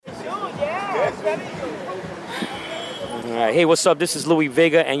All right, hey, what's up? This is Louis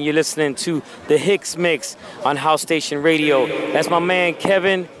Vega, and you're listening to the Hicks Mix on House Station Radio. That's my man,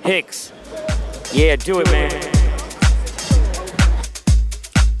 Kevin Hicks. Yeah, do it, man.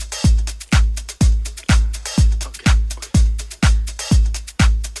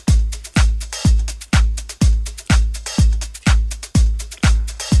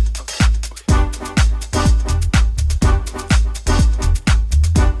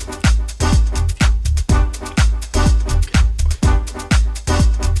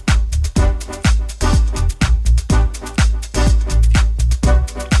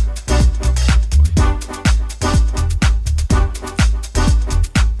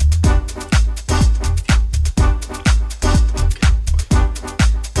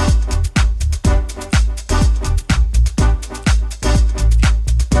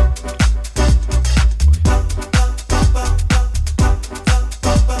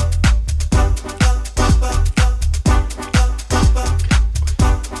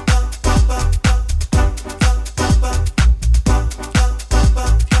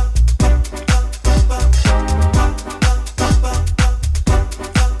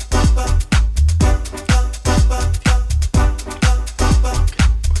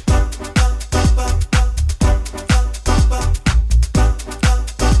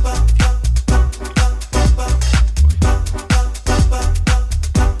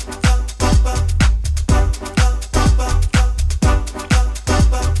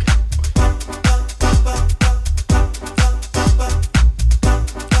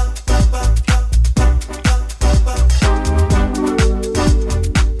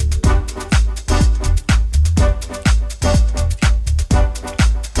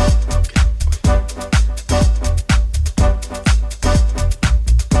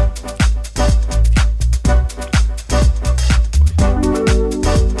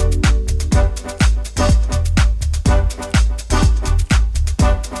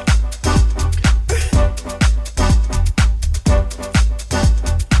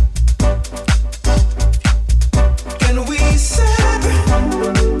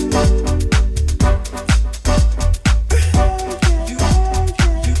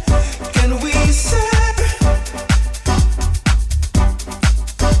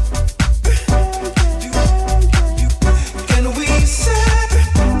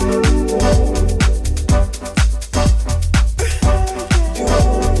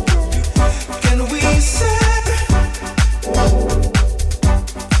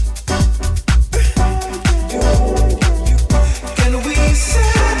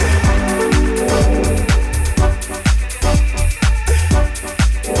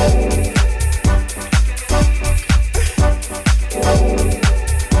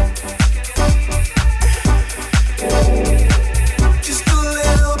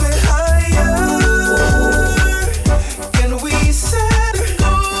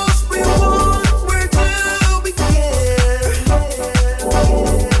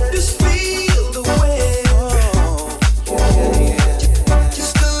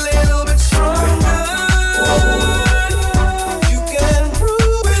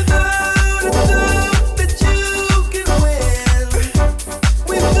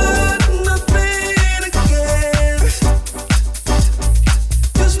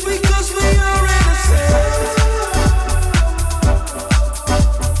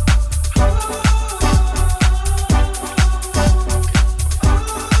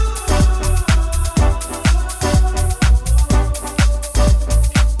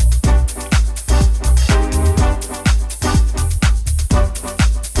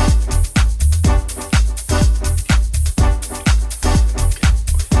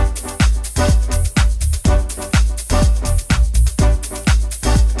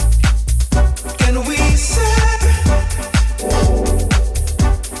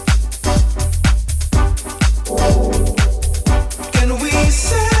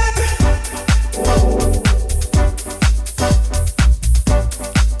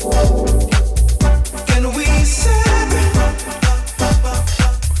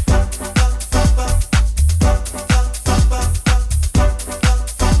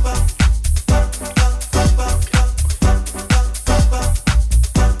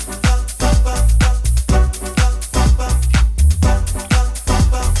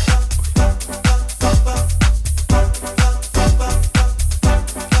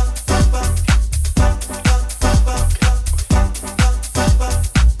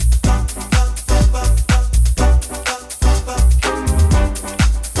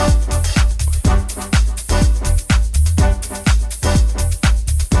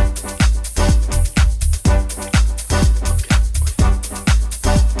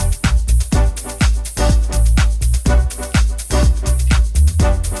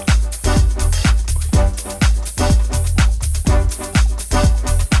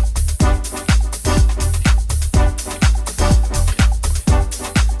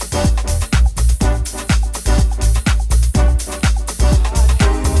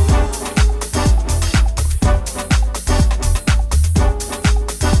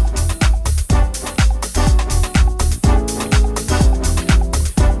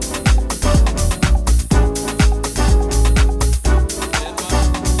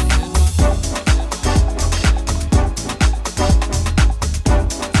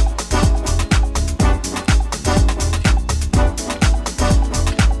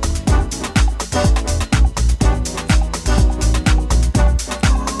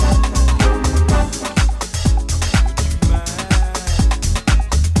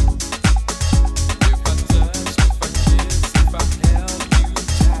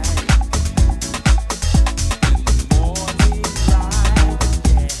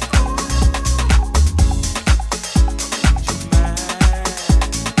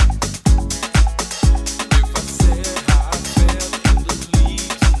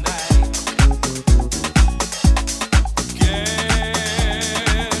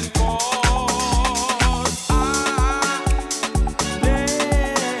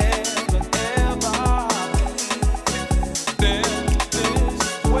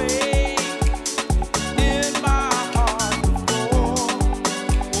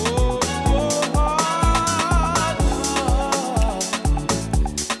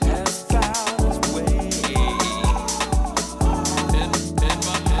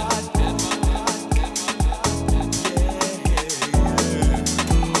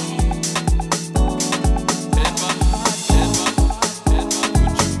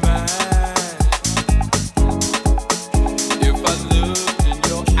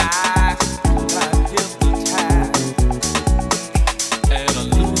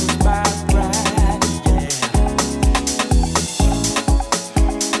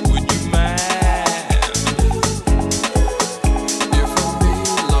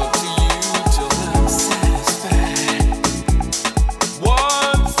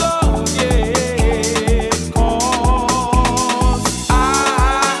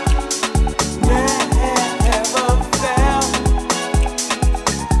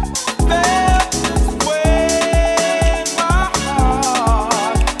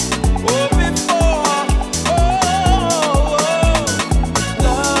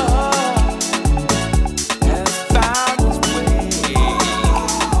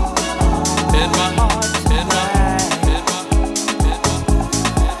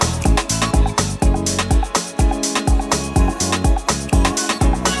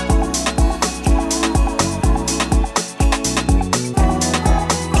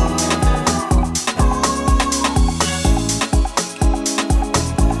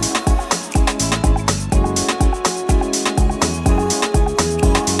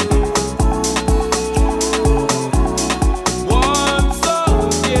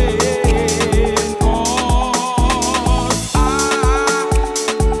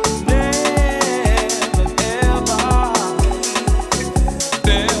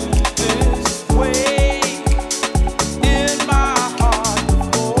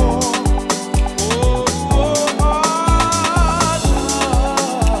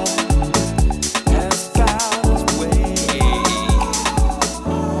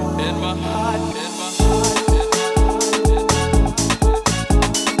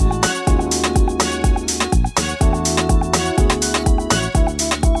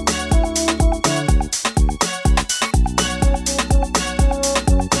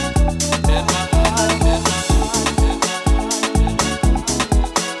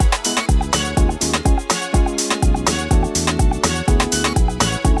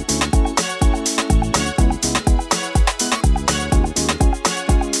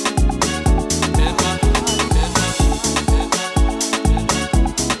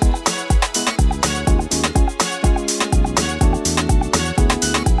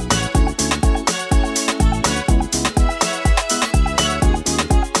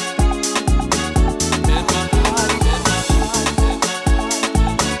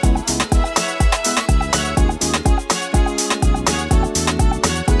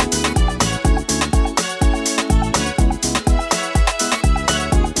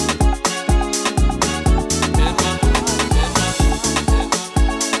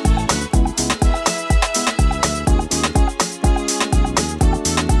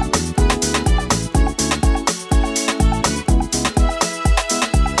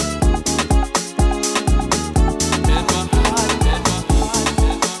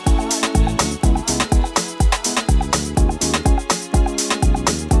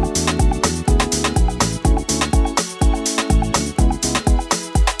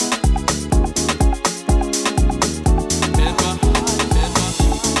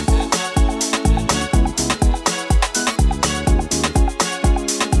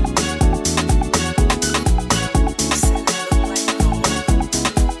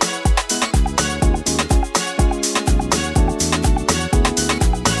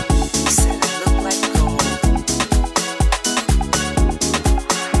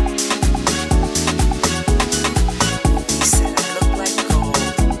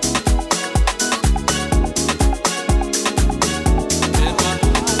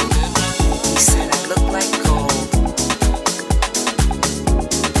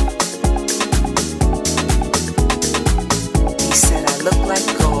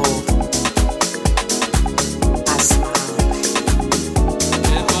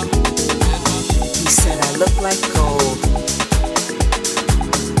 look like gold.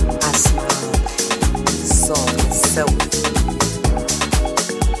 I smile, soft as silk.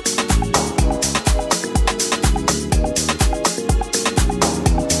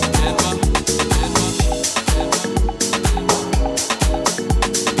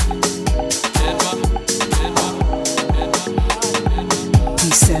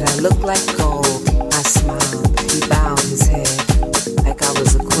 He said I look like gold. I smiled. He bowed his head like I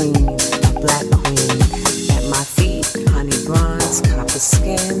was a queen, a black queen. At my feet, honey bronze, copper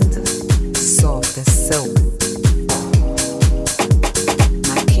skinned, soft as silk.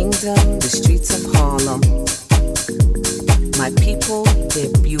 My kingdom, the streets of Harlem. My people,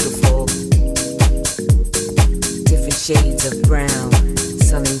 they're beautiful. Different shades of brown,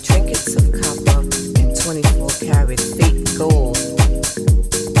 selling trinkets of copper and 24-karat fake gold.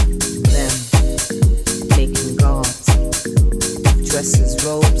 Them making gauze, dresses,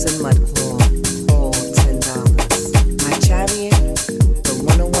 robes, and mudcloth, all $10. My chariot, the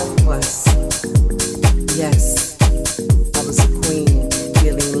 101 bus. Yes, I was a queen,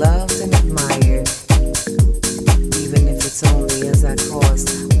 feeling loved and admired, even if it's only as I crossed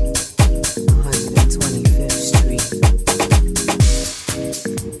 125th Street.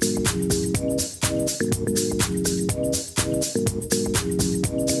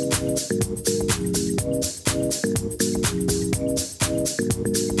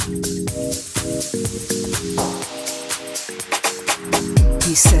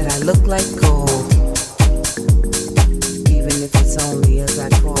 He said I look like gold, even if it's only as I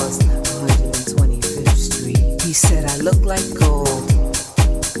crossed 125th Street. He said I look like gold,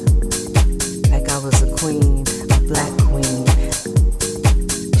 like I was a queen, a black queen.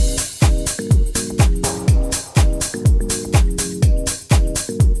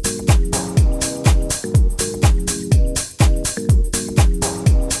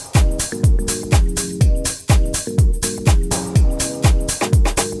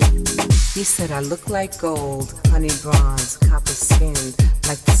 He said I look like gold, honey bronze, copper skinned,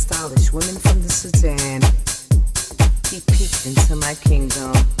 like the stylish women from the Sudan. He peeked into my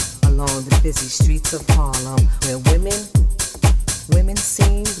kingdom, along the busy streets of Harlem, where women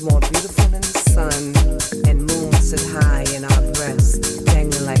seemed more beautiful than the sun, and moons sit high in our breasts,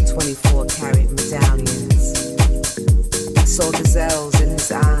 dangling like 24-karat medallions. I saw gazelles in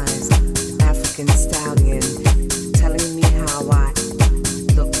his eyes, African stallion, telling me how I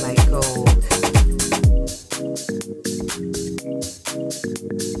look like gold.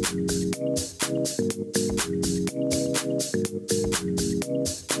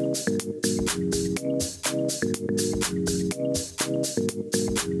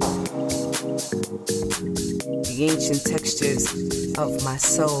 The ancient textures of my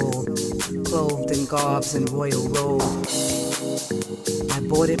soul, clothed in garbs and royal robe. I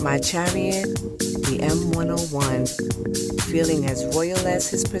boarded my chariot, the M101, feeling as royal as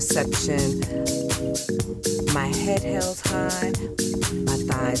his perception. My head held high, my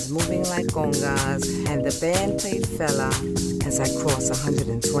thighs moving like congas, and the band played Fela as I crossed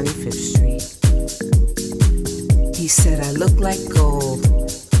 125th Street. He said I look like gold.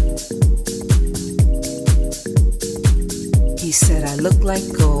 He said I look like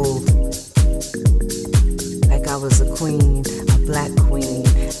gold, like I was a queen, a black queen.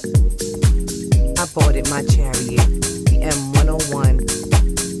 I boarded my chariot, the M101,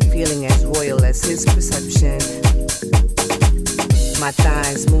 feeling as royal as his perception. My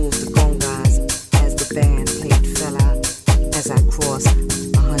thighs moved the congas as the band played Fela as I crossed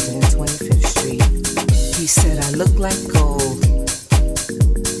 125th Street. He said I look like gold,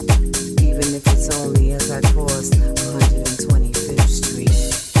 even if it's only as I crossed 125th Street.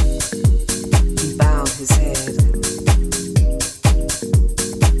 He bowed his head.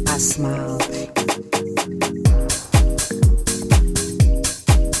 I smiled.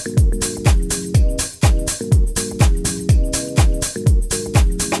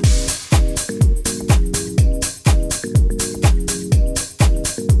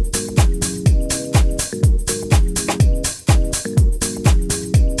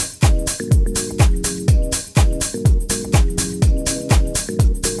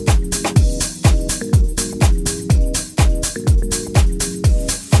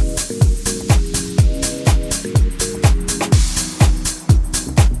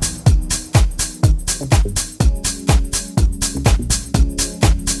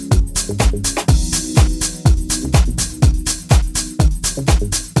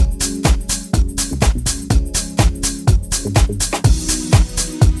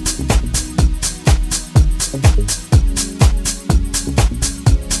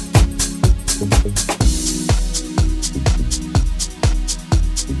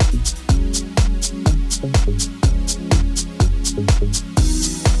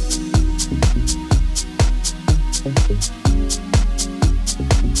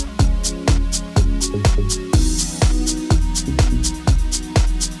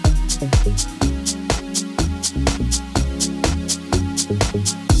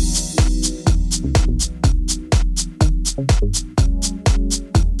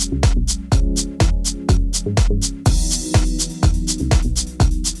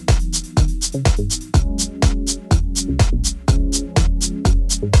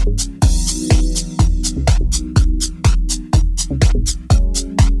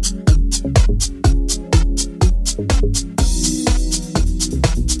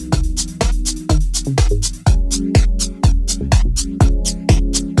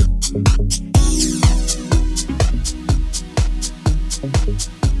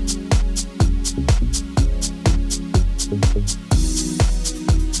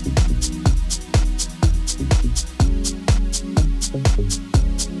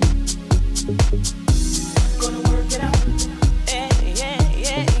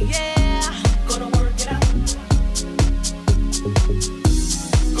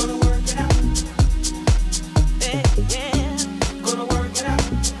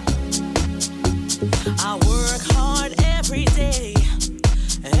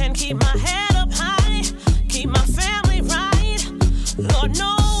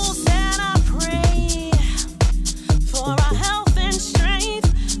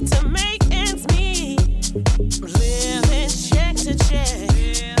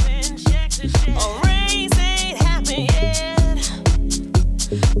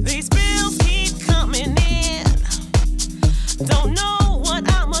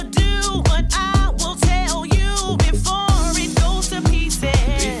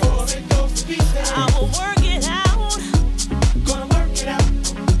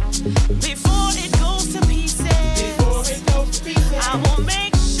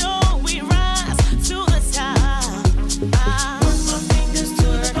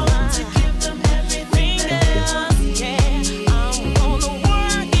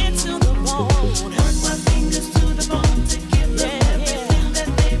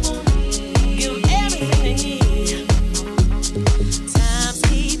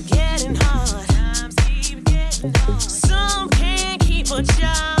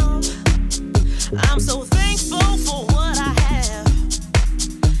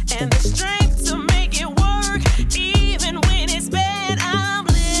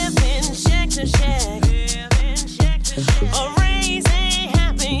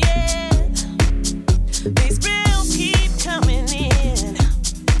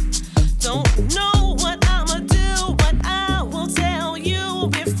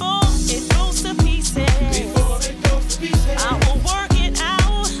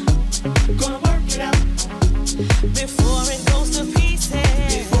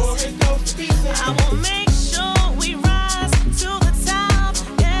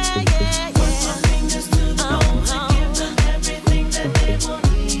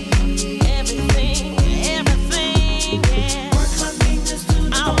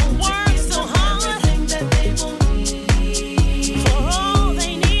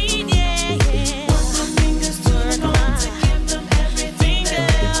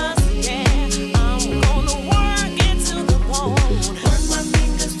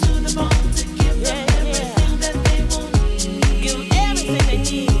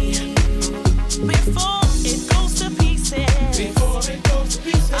 it goes to pieces. Before it goes to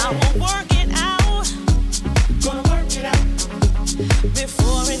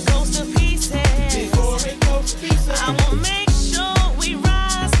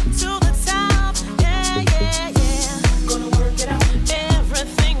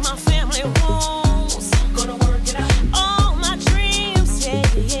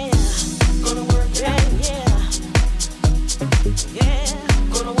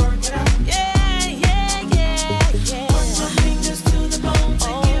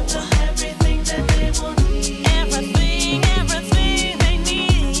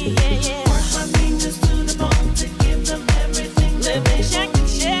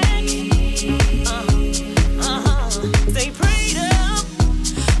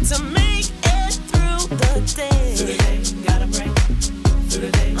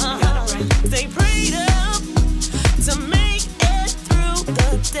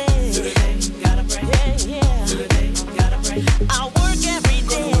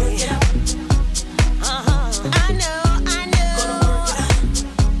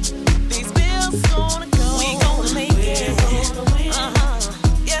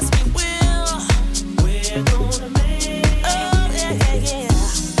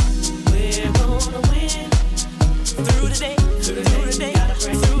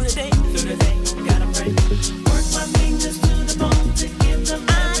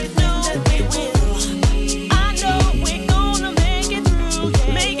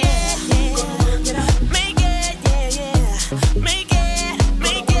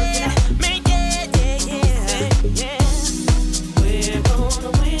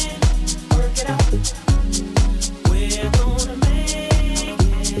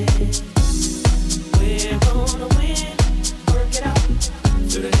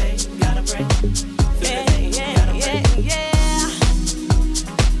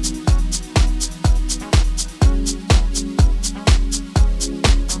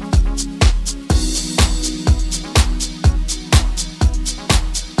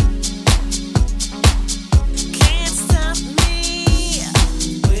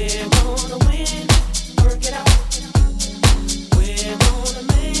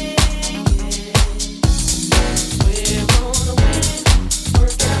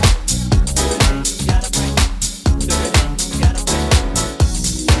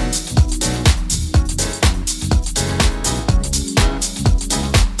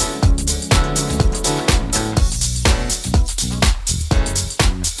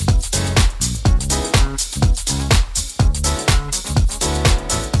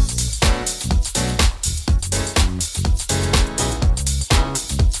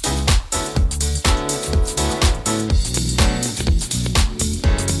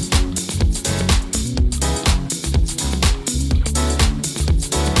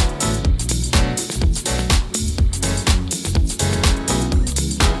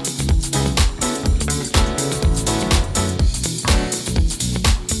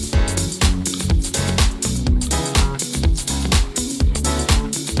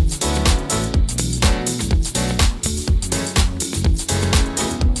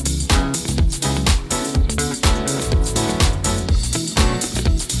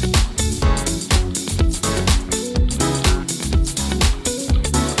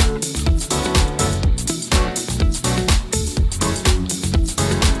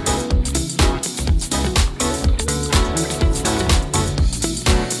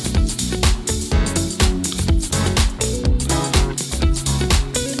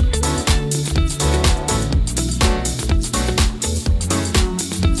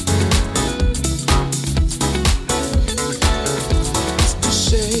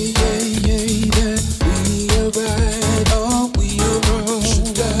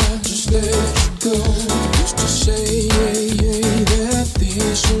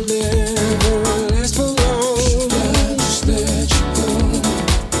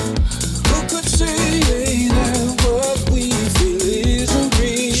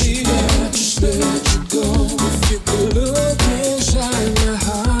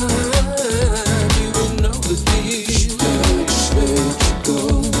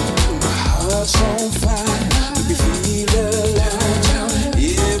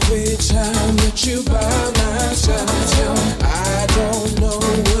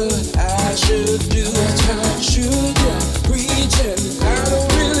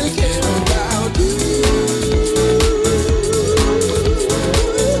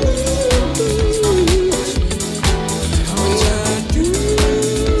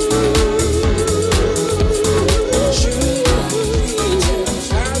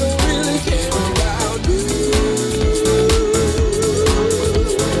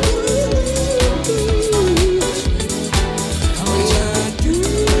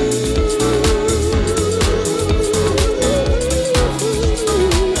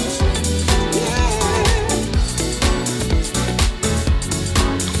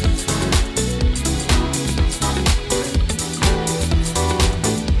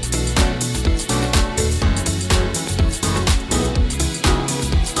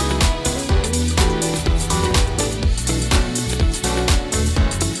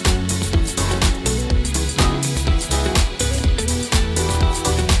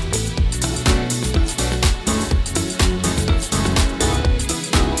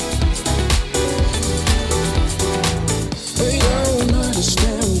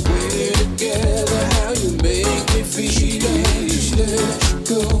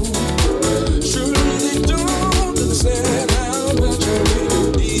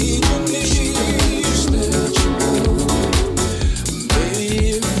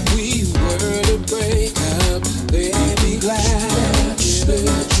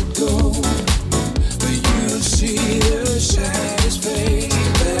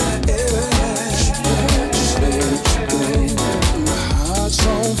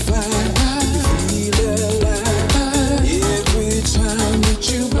Every time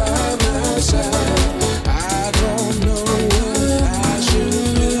that you buy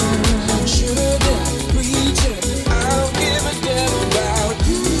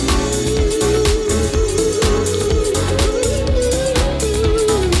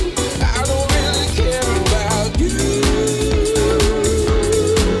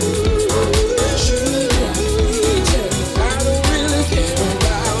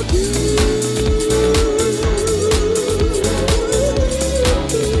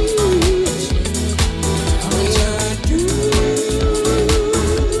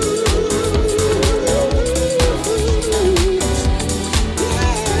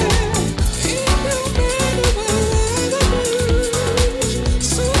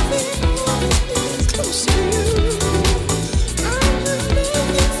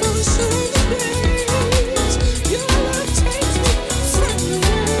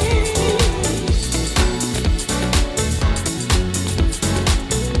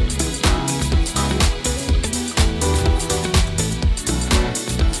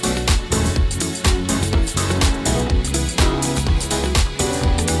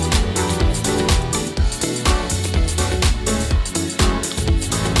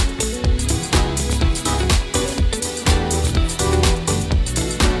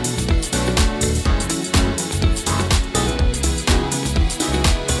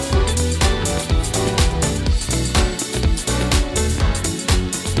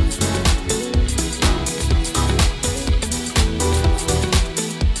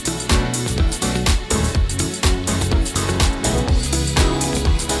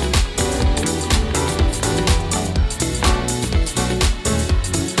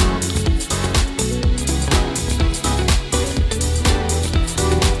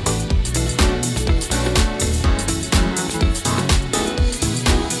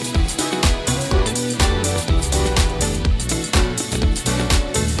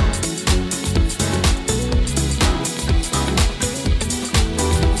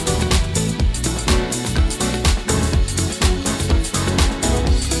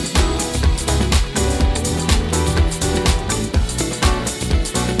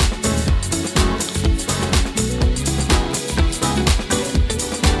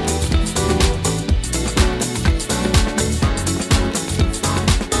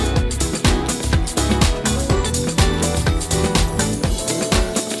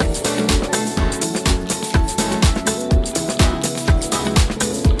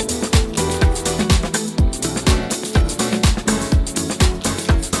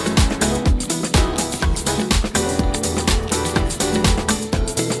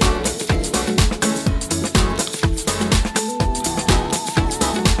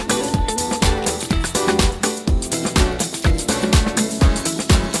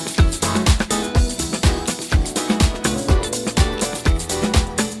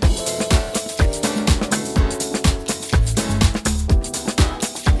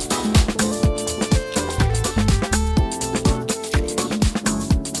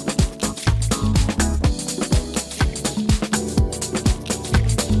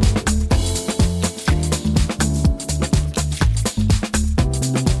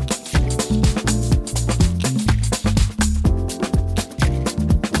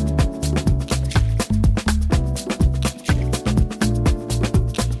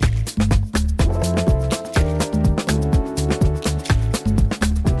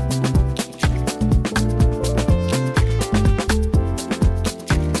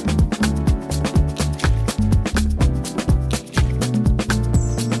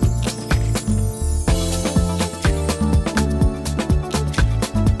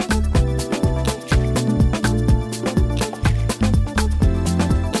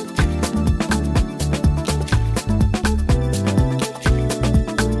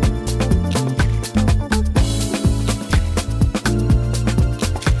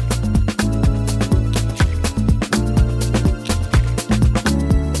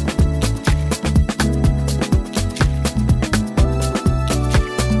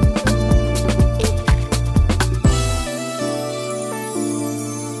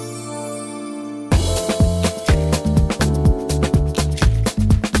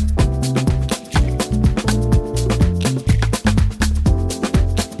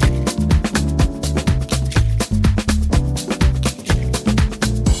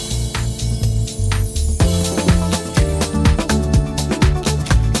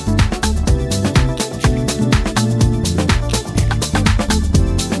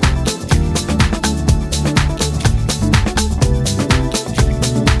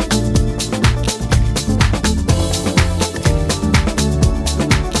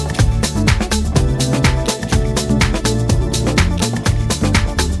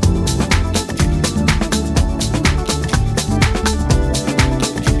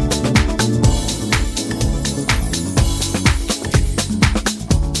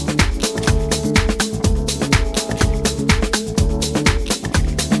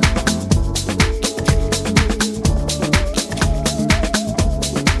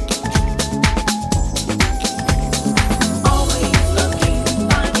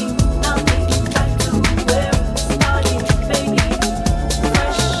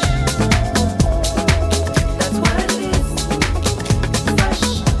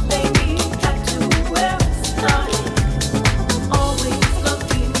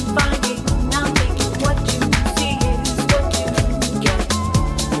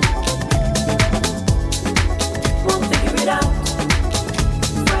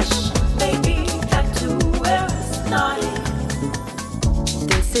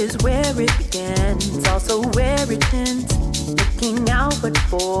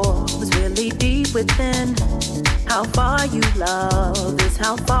within. How far you love is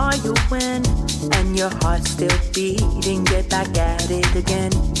how far you win. And your heart still beating, get back at it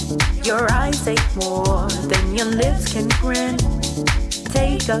again. Your eyes say more than your lips can grin.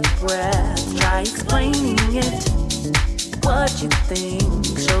 Take a breath, try explaining it. What you think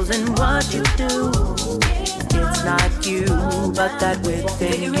shows in what you do. It's not you, but that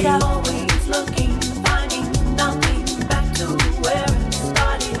within you. Always looking, finding nothing, back to where it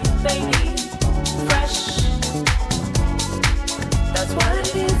started, baby. Fresh, that's what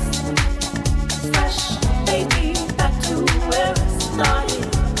it is. Fresh, baby, back to where it started.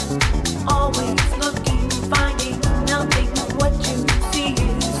 Always looking, finding nothing. What you see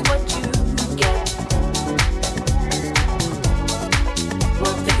is what you get.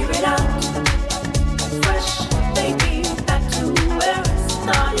 We'll figure it out. Fresh, baby, back to where it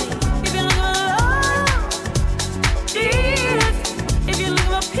started. If you look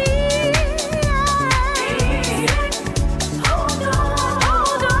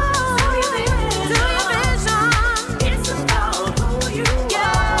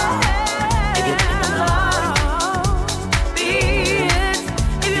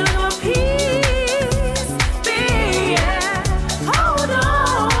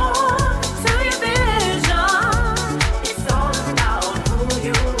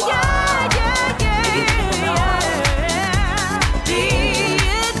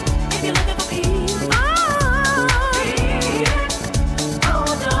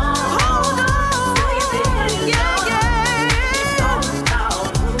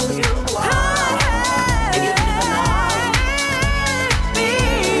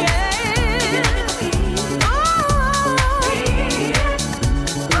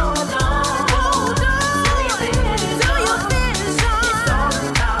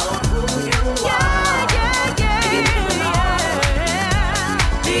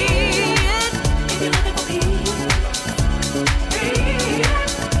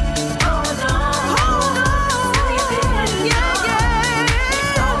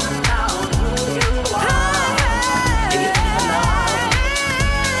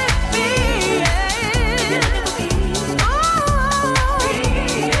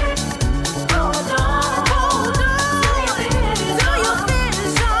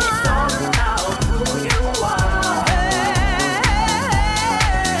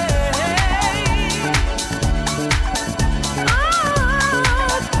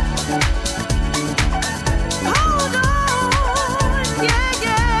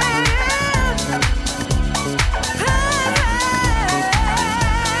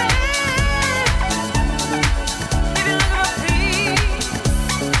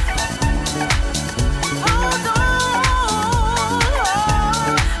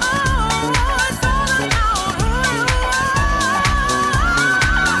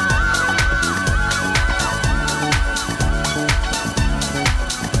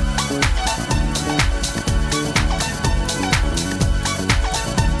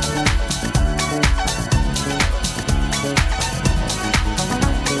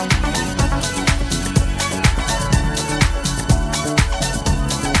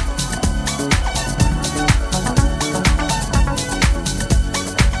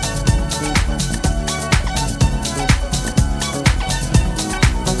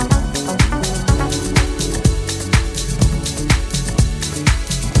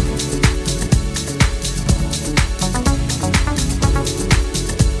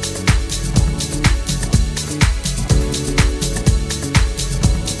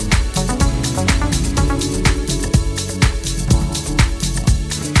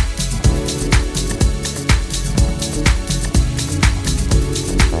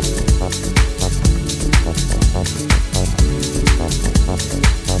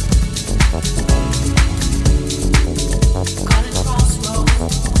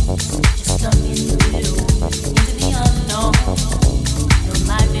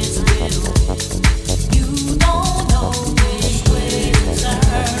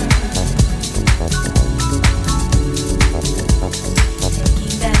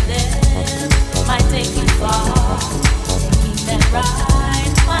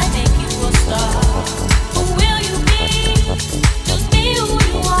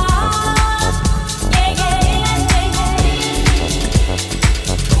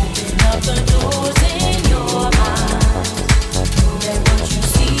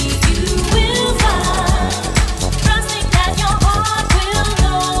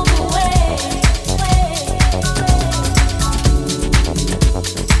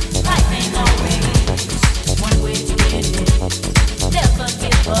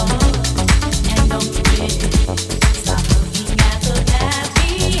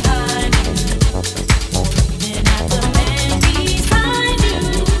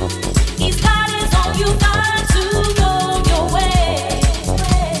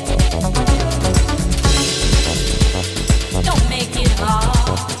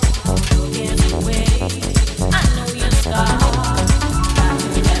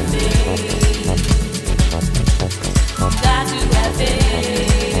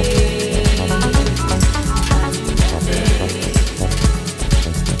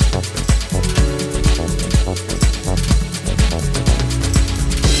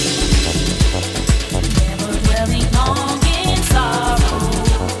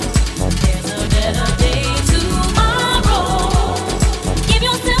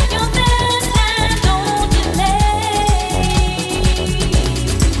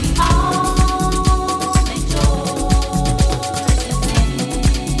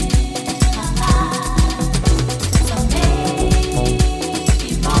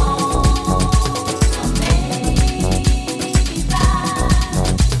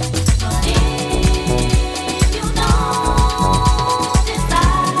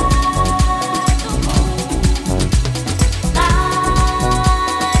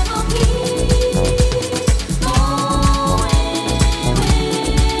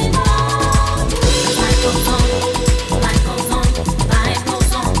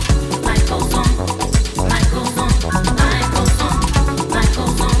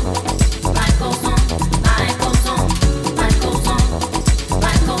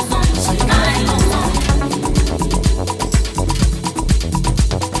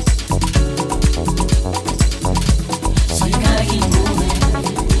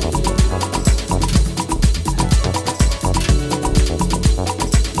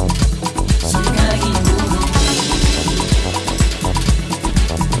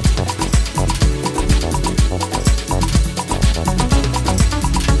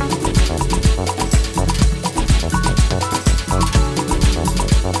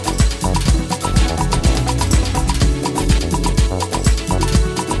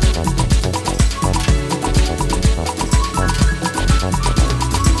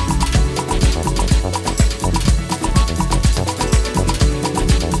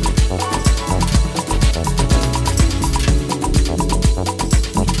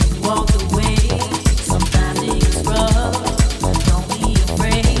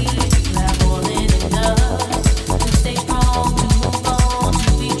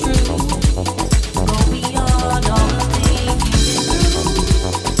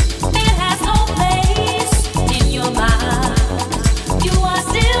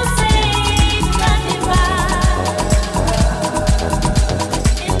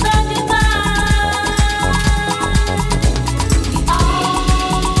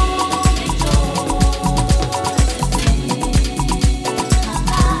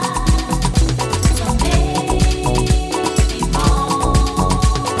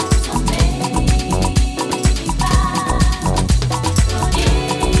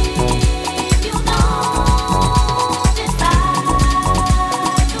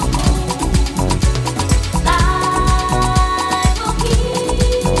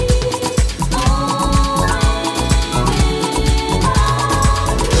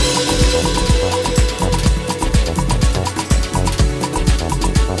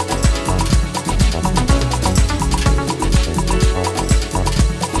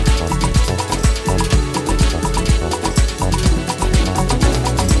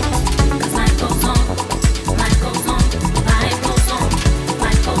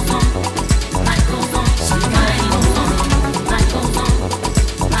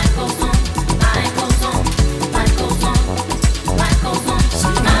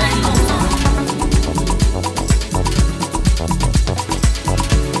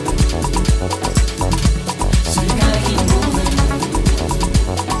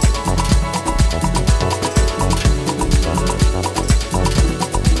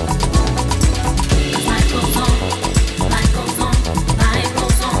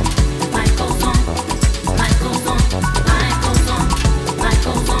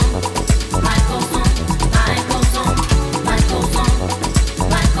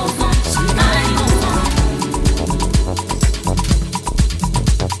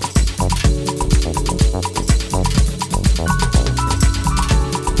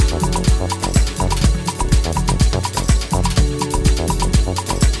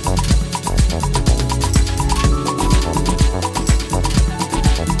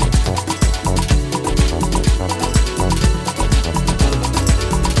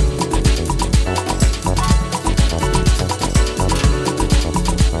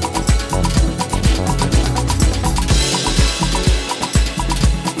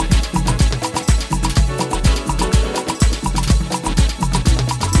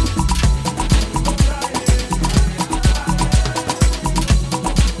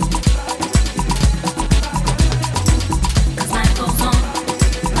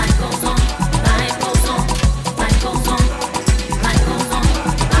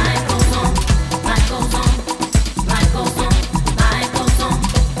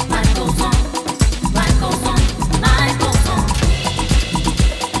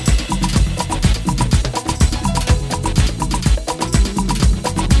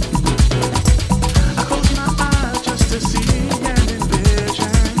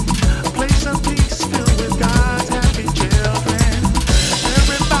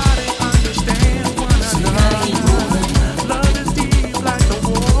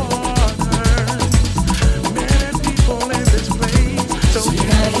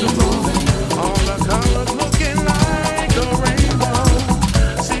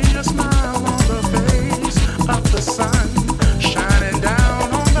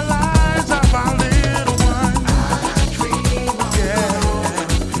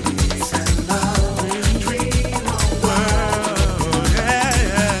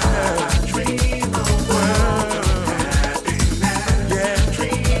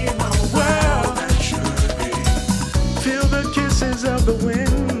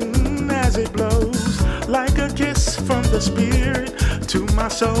my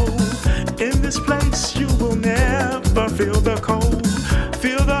soul. In this place you will never feel the cold.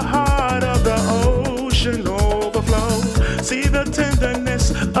 Feel the heart of the ocean overflow. See the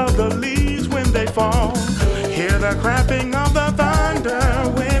tenderness of the leaves when they fall. Hear the crashing of the thunder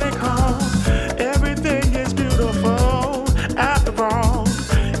when it calls. Everything is beautiful after all.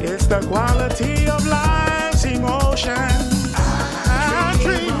 It's the quality of life's emotion. I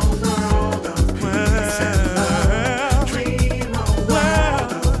dream a world of peace and love. Dream a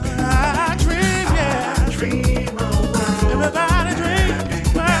world of peace. I dream, yeah. I dream a world. Everybody dream.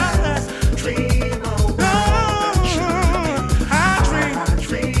 Dream a world of truth. I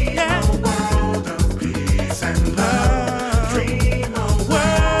dream, yeah. A world of peace and love. Dream a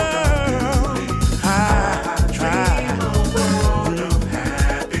world of peace. I dream a world of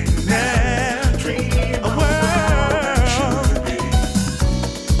happiness. Dream a world should be.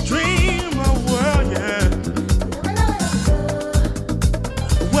 Dream a world, yeah.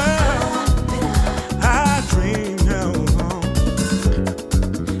 World, I dream of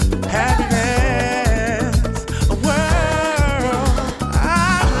happiness. A world, I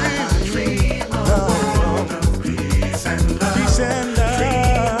dream a world of peace and love. Peace and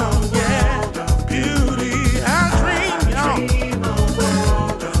love, yeah. Beauty, I dream a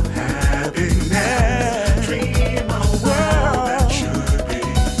world of happiness. Dream a world that should be.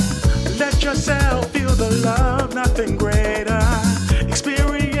 Let yourself feel the love, nothing greater.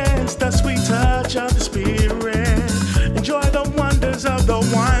 Experience the sweet touch of the Spirit. Enjoy the wonders of the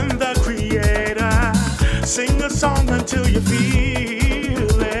one, the Creator. Sing a song until you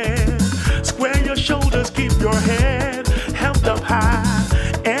feel it. Square your shoulders, keep your head held up high.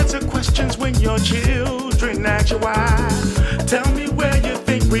 Answer questions when your children ask you why. Tell me where you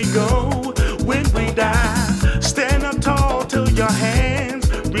think we go when we die. Stand up tall till your hands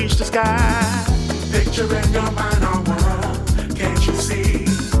reach the sky. Picture in your mind our world, can't you see?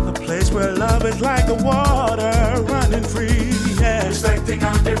 A place where love is like the water running free, yeah. Respecting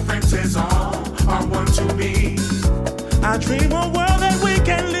our differences, all are one to me. I dream a world that we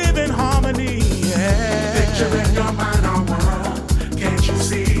can live in harmony, yeah. Picture in your mind our world, can't you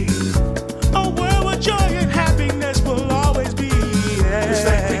see? A world where joy and happiness will always be, yeah.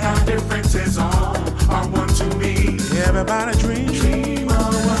 Respecting our differences, all are one to me. Everybody dream. Dream a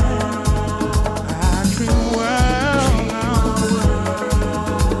world. I dream a world. Dream a world.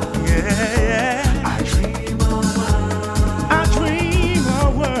 Yeah. I dream a world. I dream a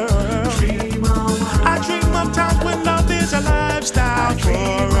world. Dream a world. I dream of times when love is a lifestyle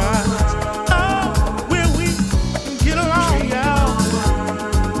for us. Oh, where we get along, y'all.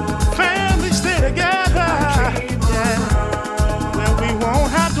 Families stay together. Yeah. Where we won't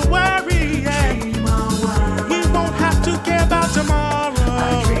have to worry. Yeah. We won't have to care about tomorrow.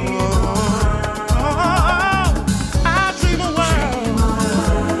 I dream a world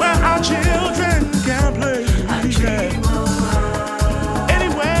where our children can play.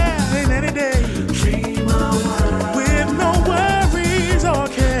 Anywhere, in any day. With no worries or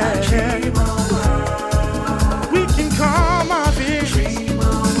care. We can calm our fears.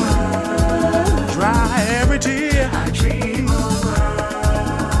 Dry every tear.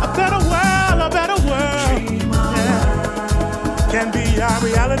 A better world, yeah, can be our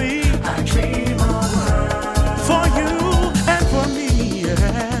reality. For you and for me,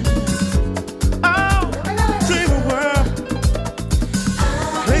 yeah. Oh, dream a world,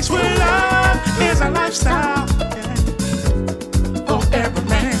 place where love is a lifestyle, yeah. For every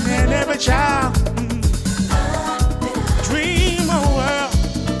man and every child. Dream a world.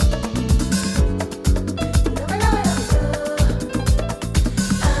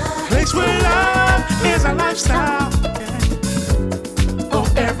 Place where love is a lifestyle, yeah. For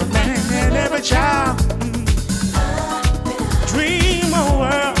every man and every child. Dream a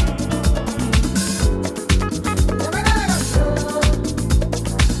world.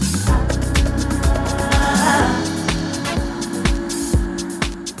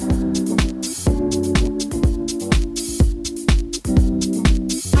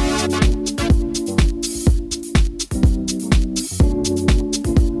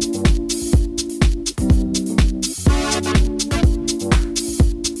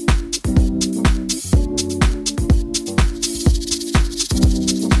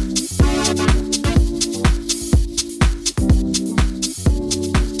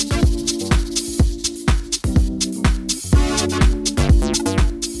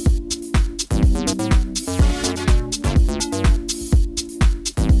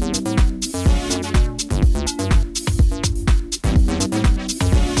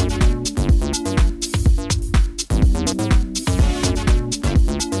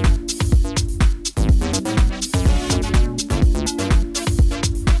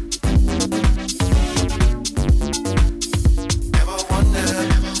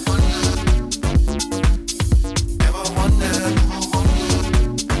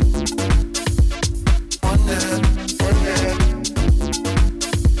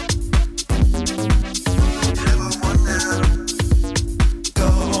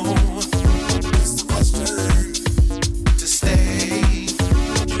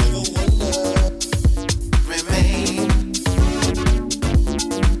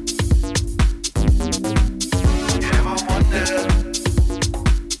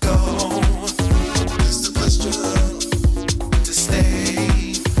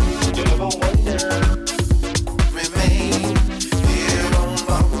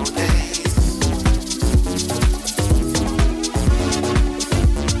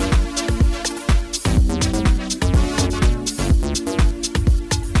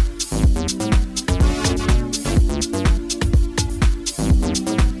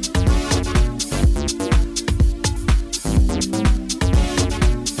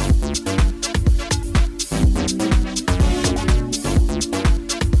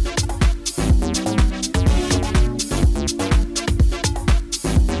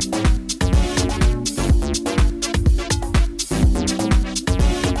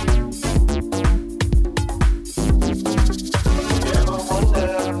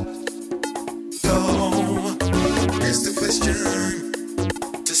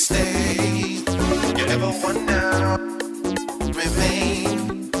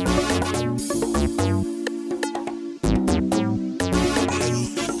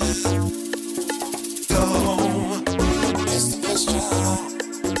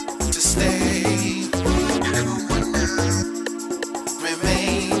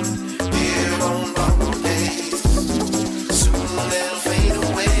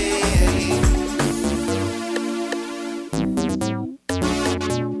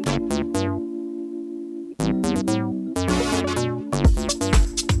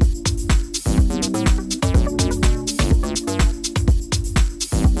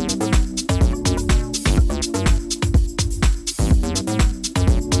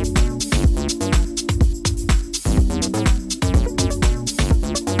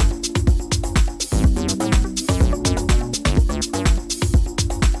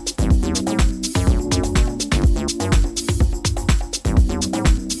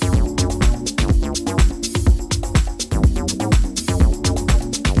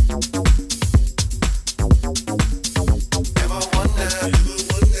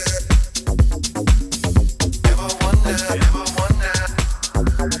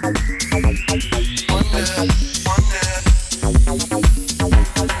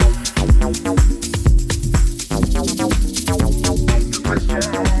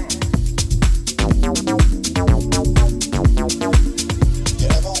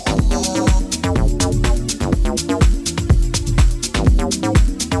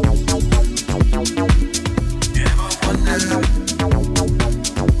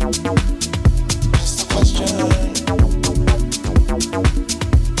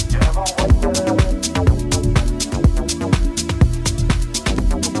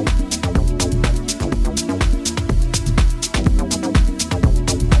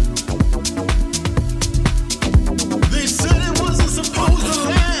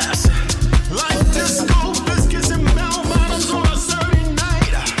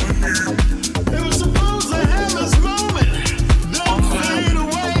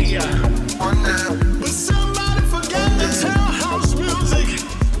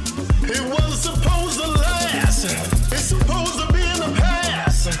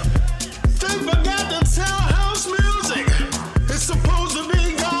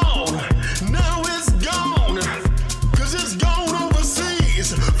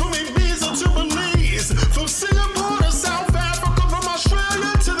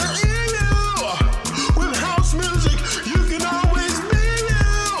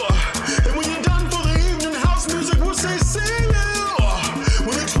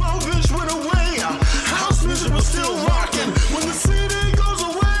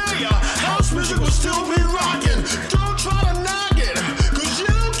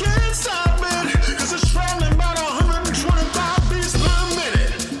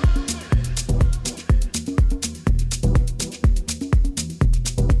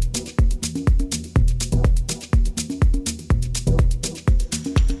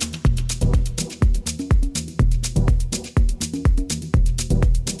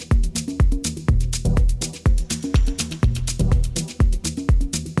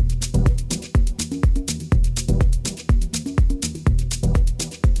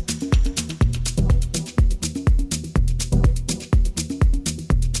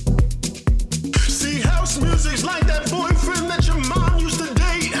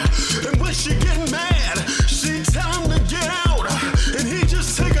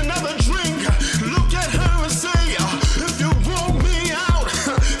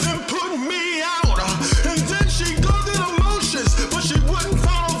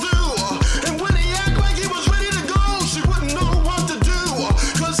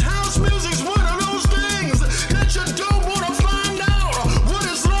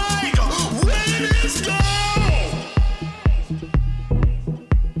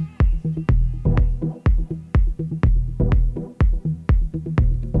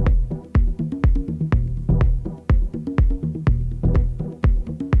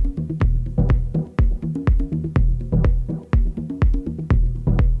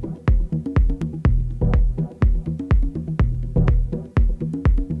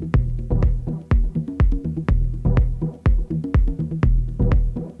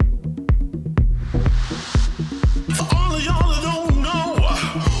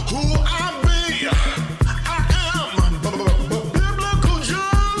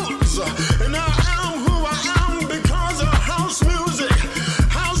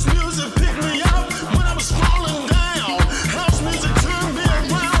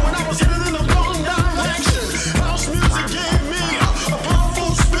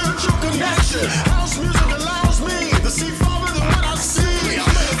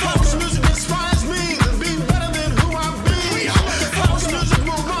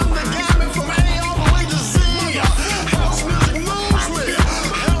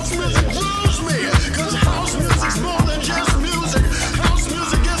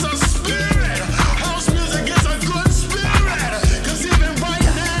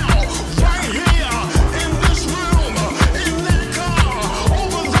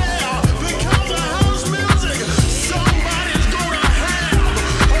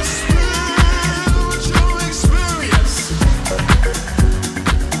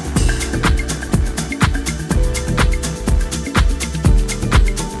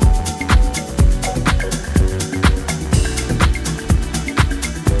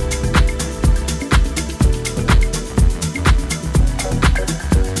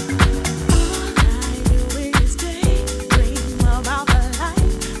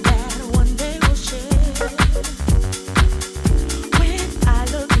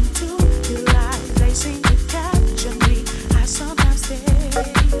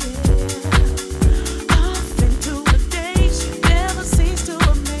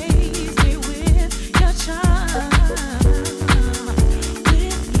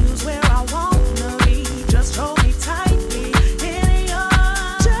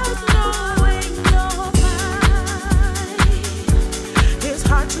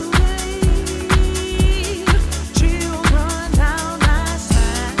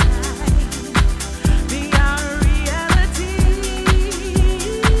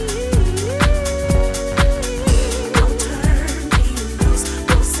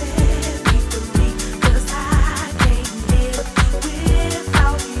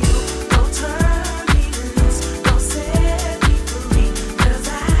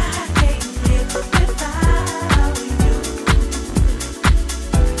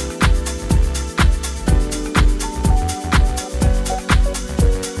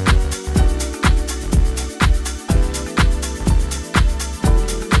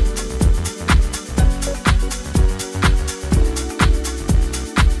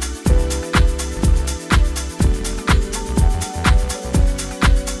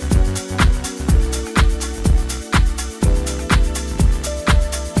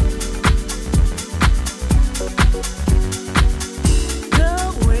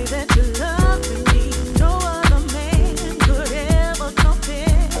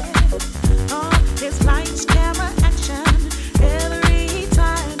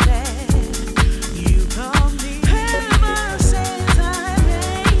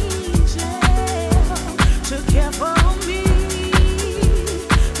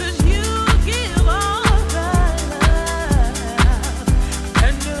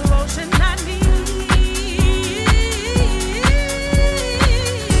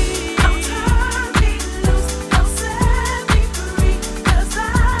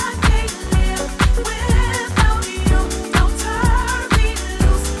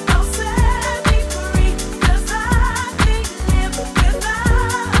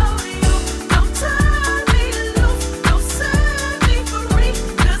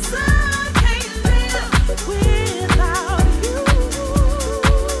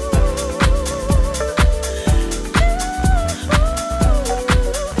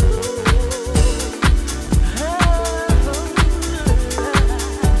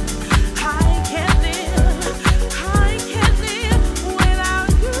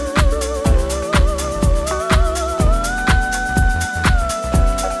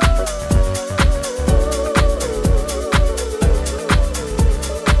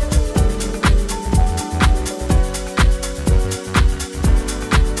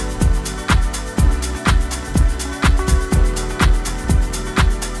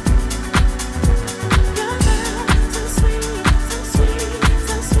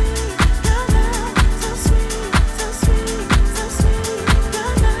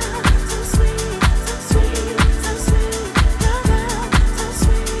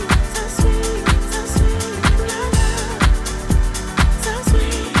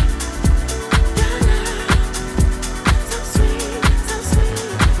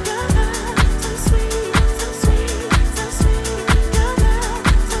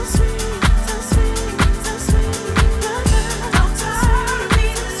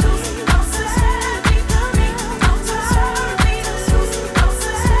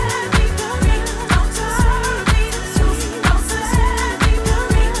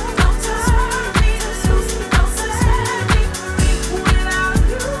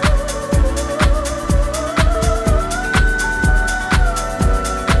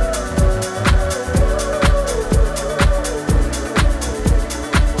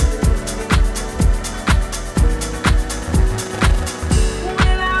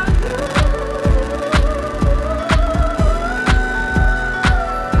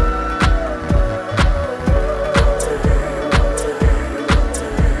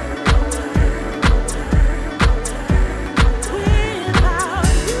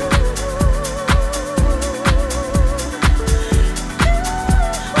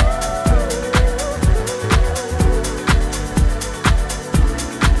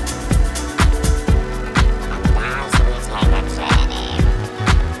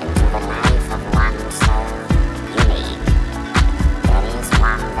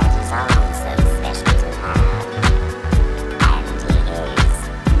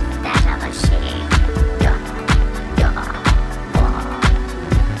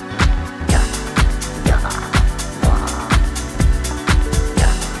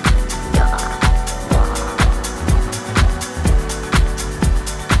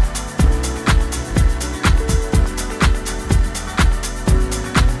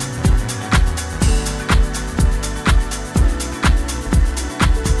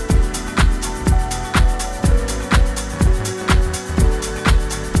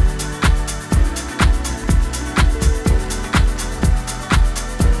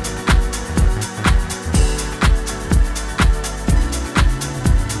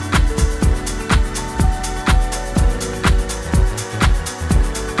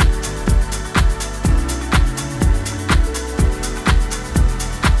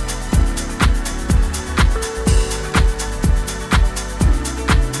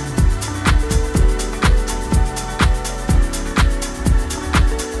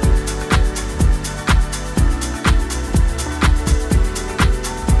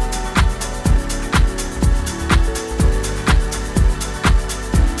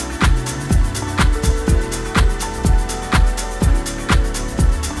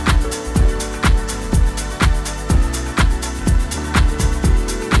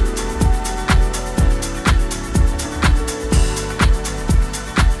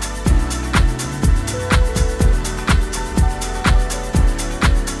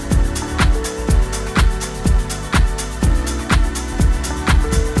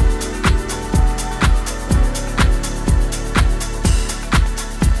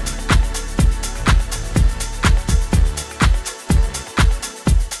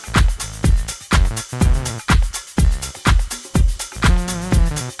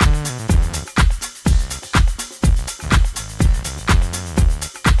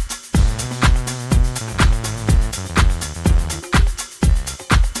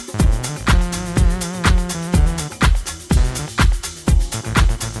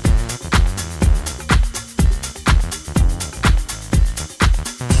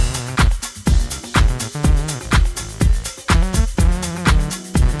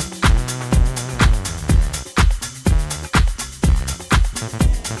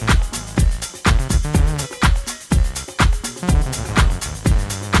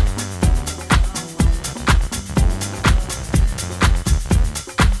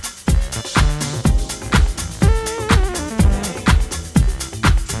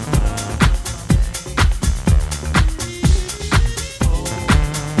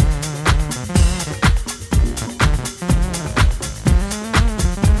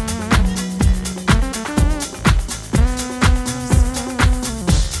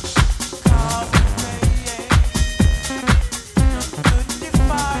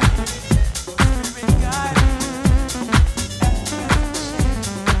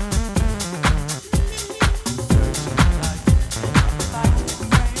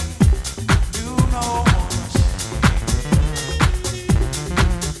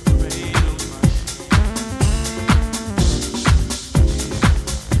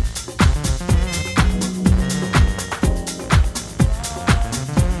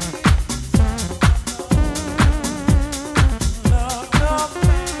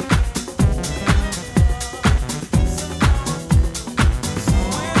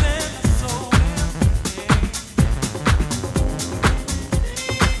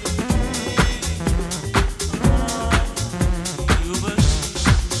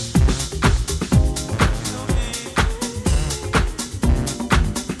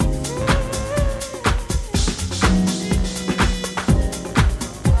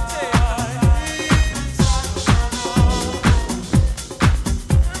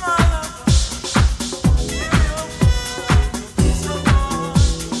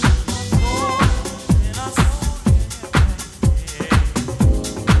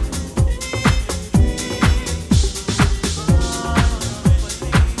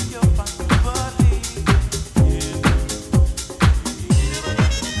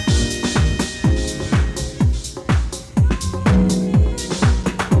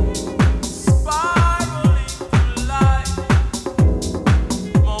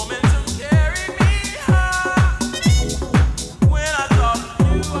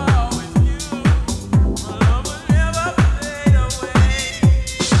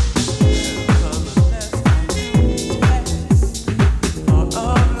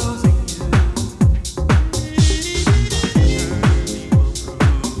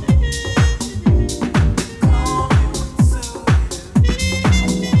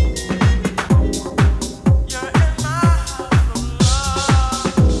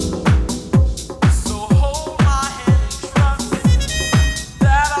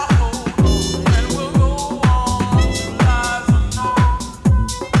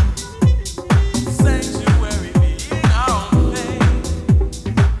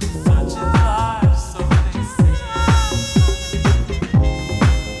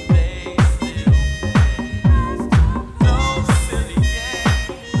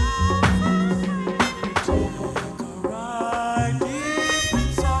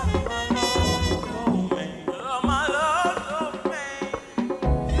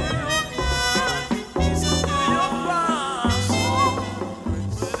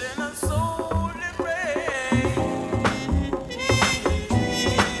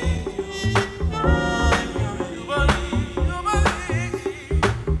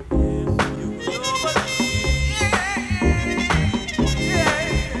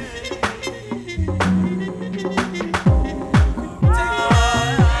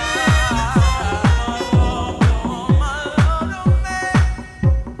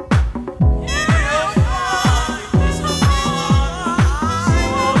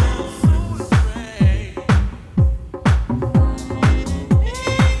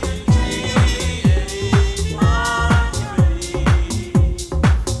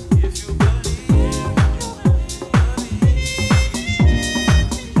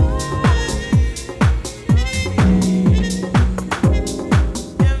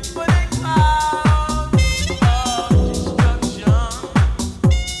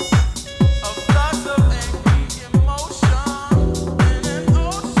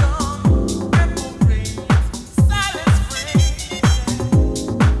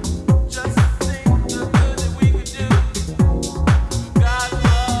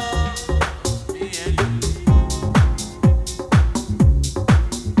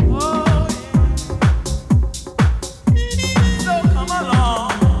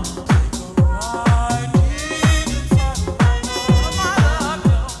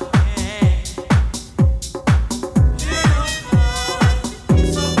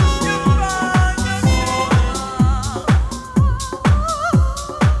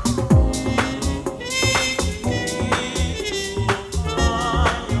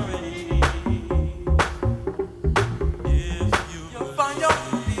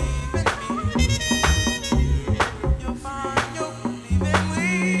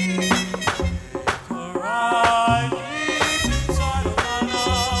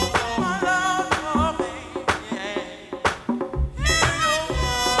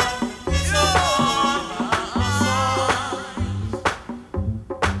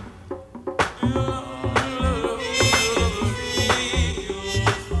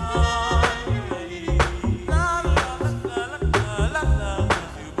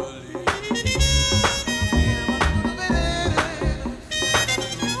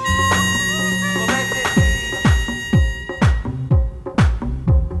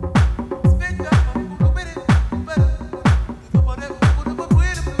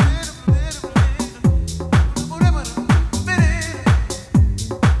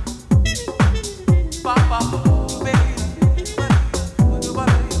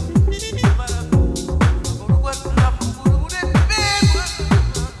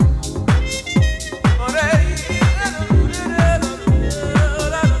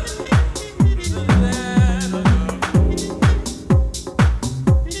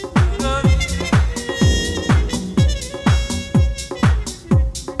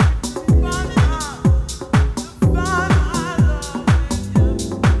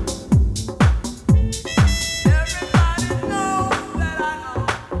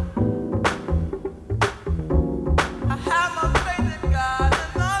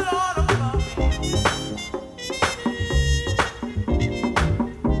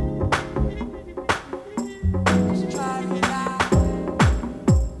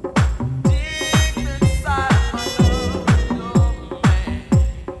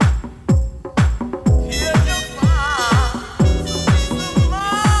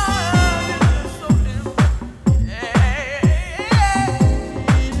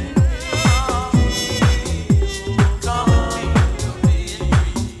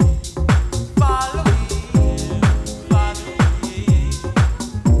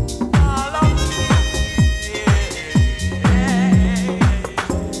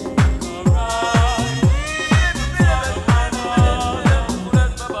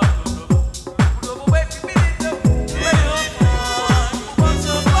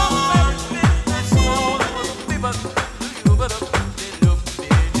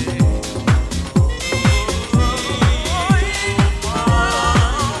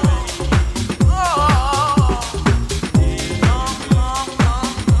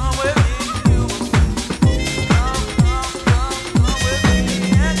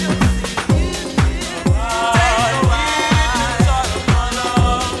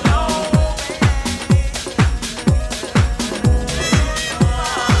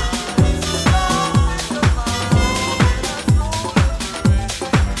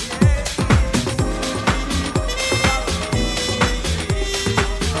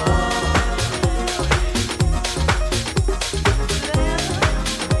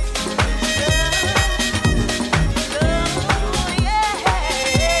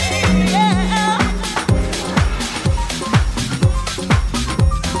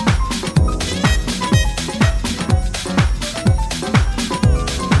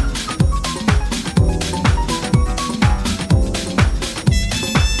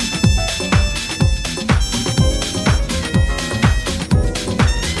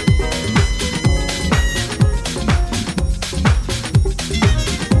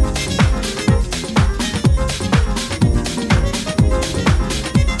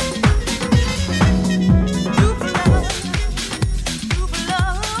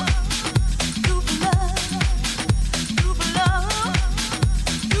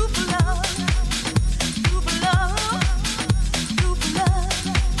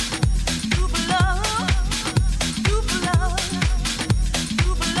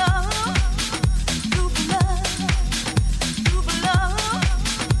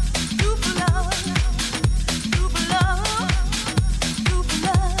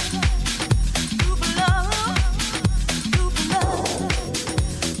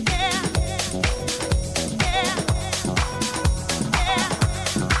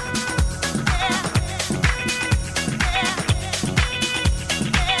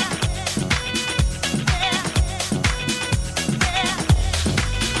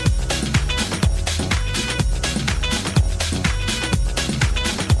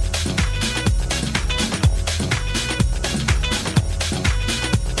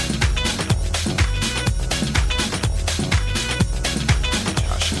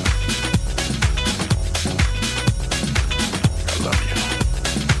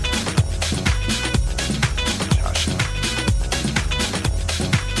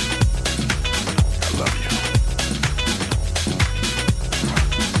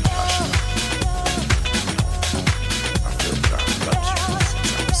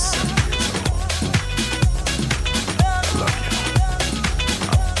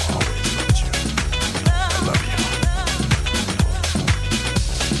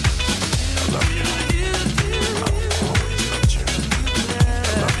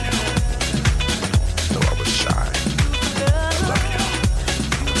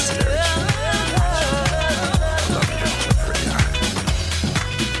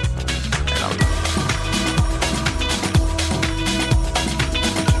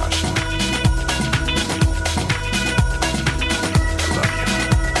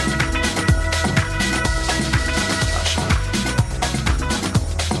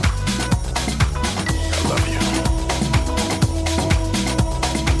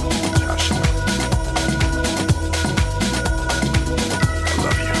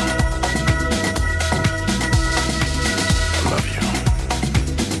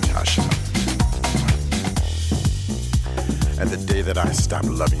 The day that I stop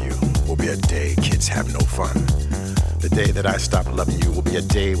loving you will be a day kids have no fun. The day that I stop loving you will be a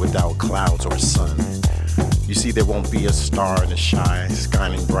day without clouds or sun. You see, there won't be a star in the sky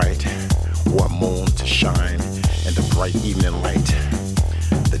shining bright, or a moon to shine in the bright evening light.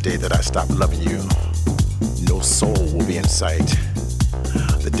 The day that I stop loving you, no soul will be in sight.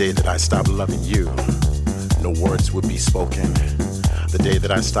 The day that I stop loving you, no words will be spoken. The day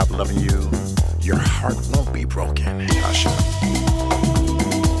that I stop loving you, your heart won't be broken. Tasha,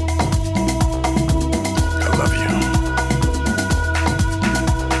 I love you.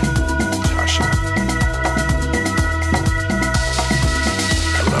 Tasha,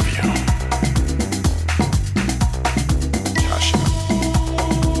 I love you. Tasha,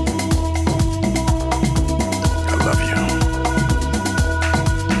 I love you.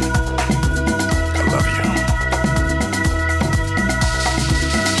 I love you.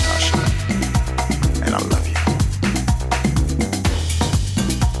 Tasha, and I love you.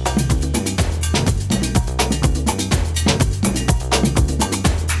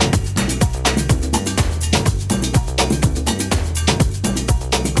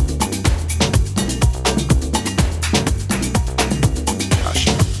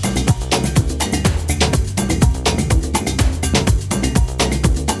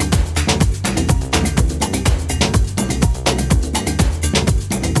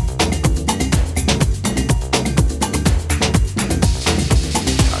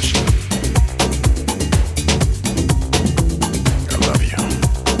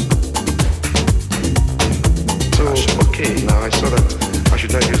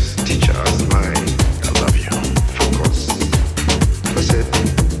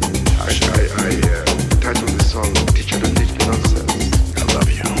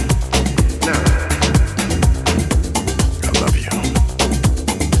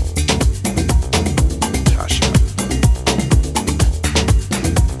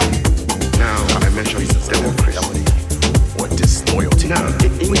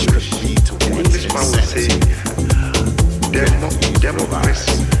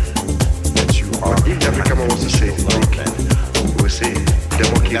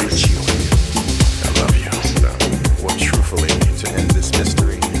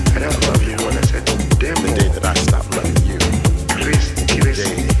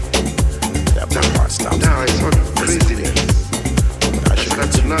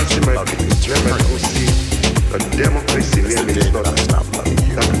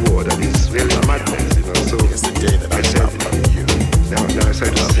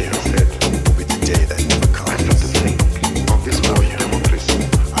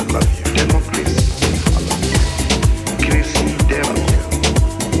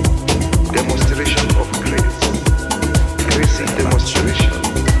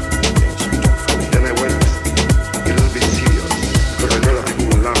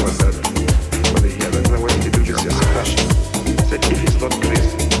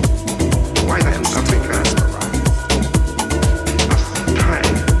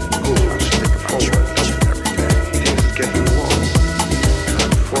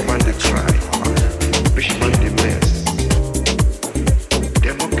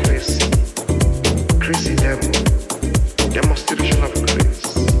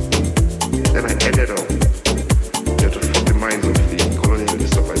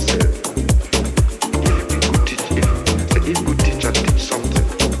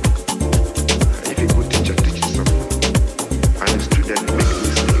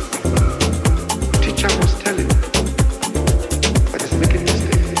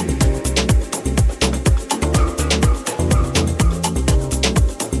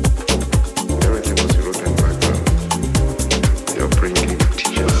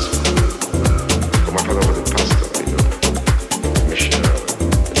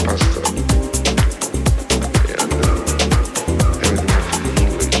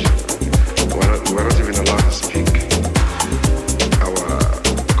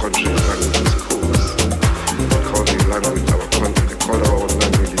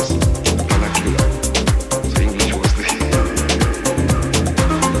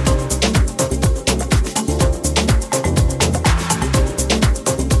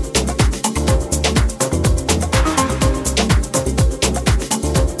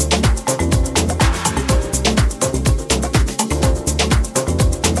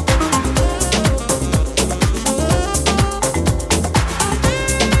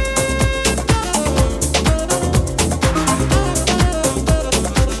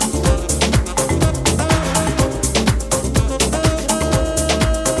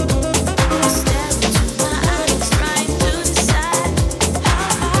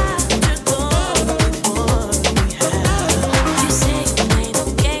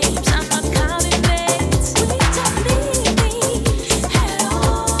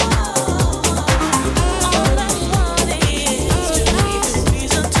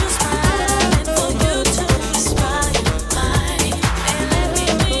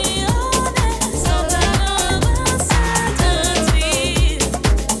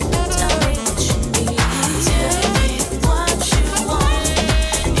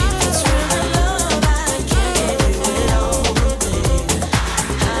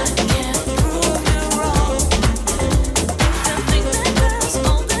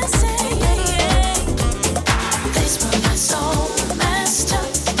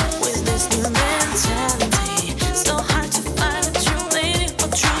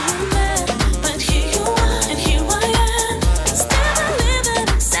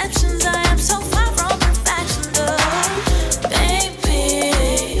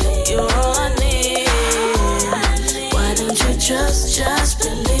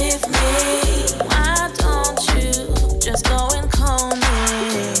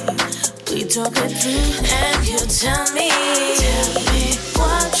 And you tell me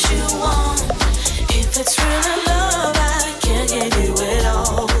what you want. If it's really love, I can give you it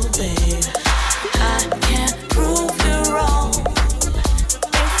all, babe. I can't prove you wrong.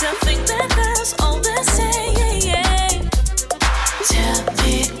 If you think that girls always say, tell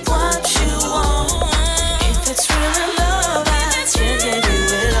me what you want. If it's really love, I can give you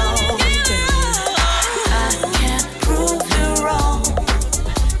it all, babe. I can't prove you wrong.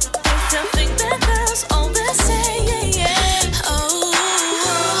 If you think that girls always say,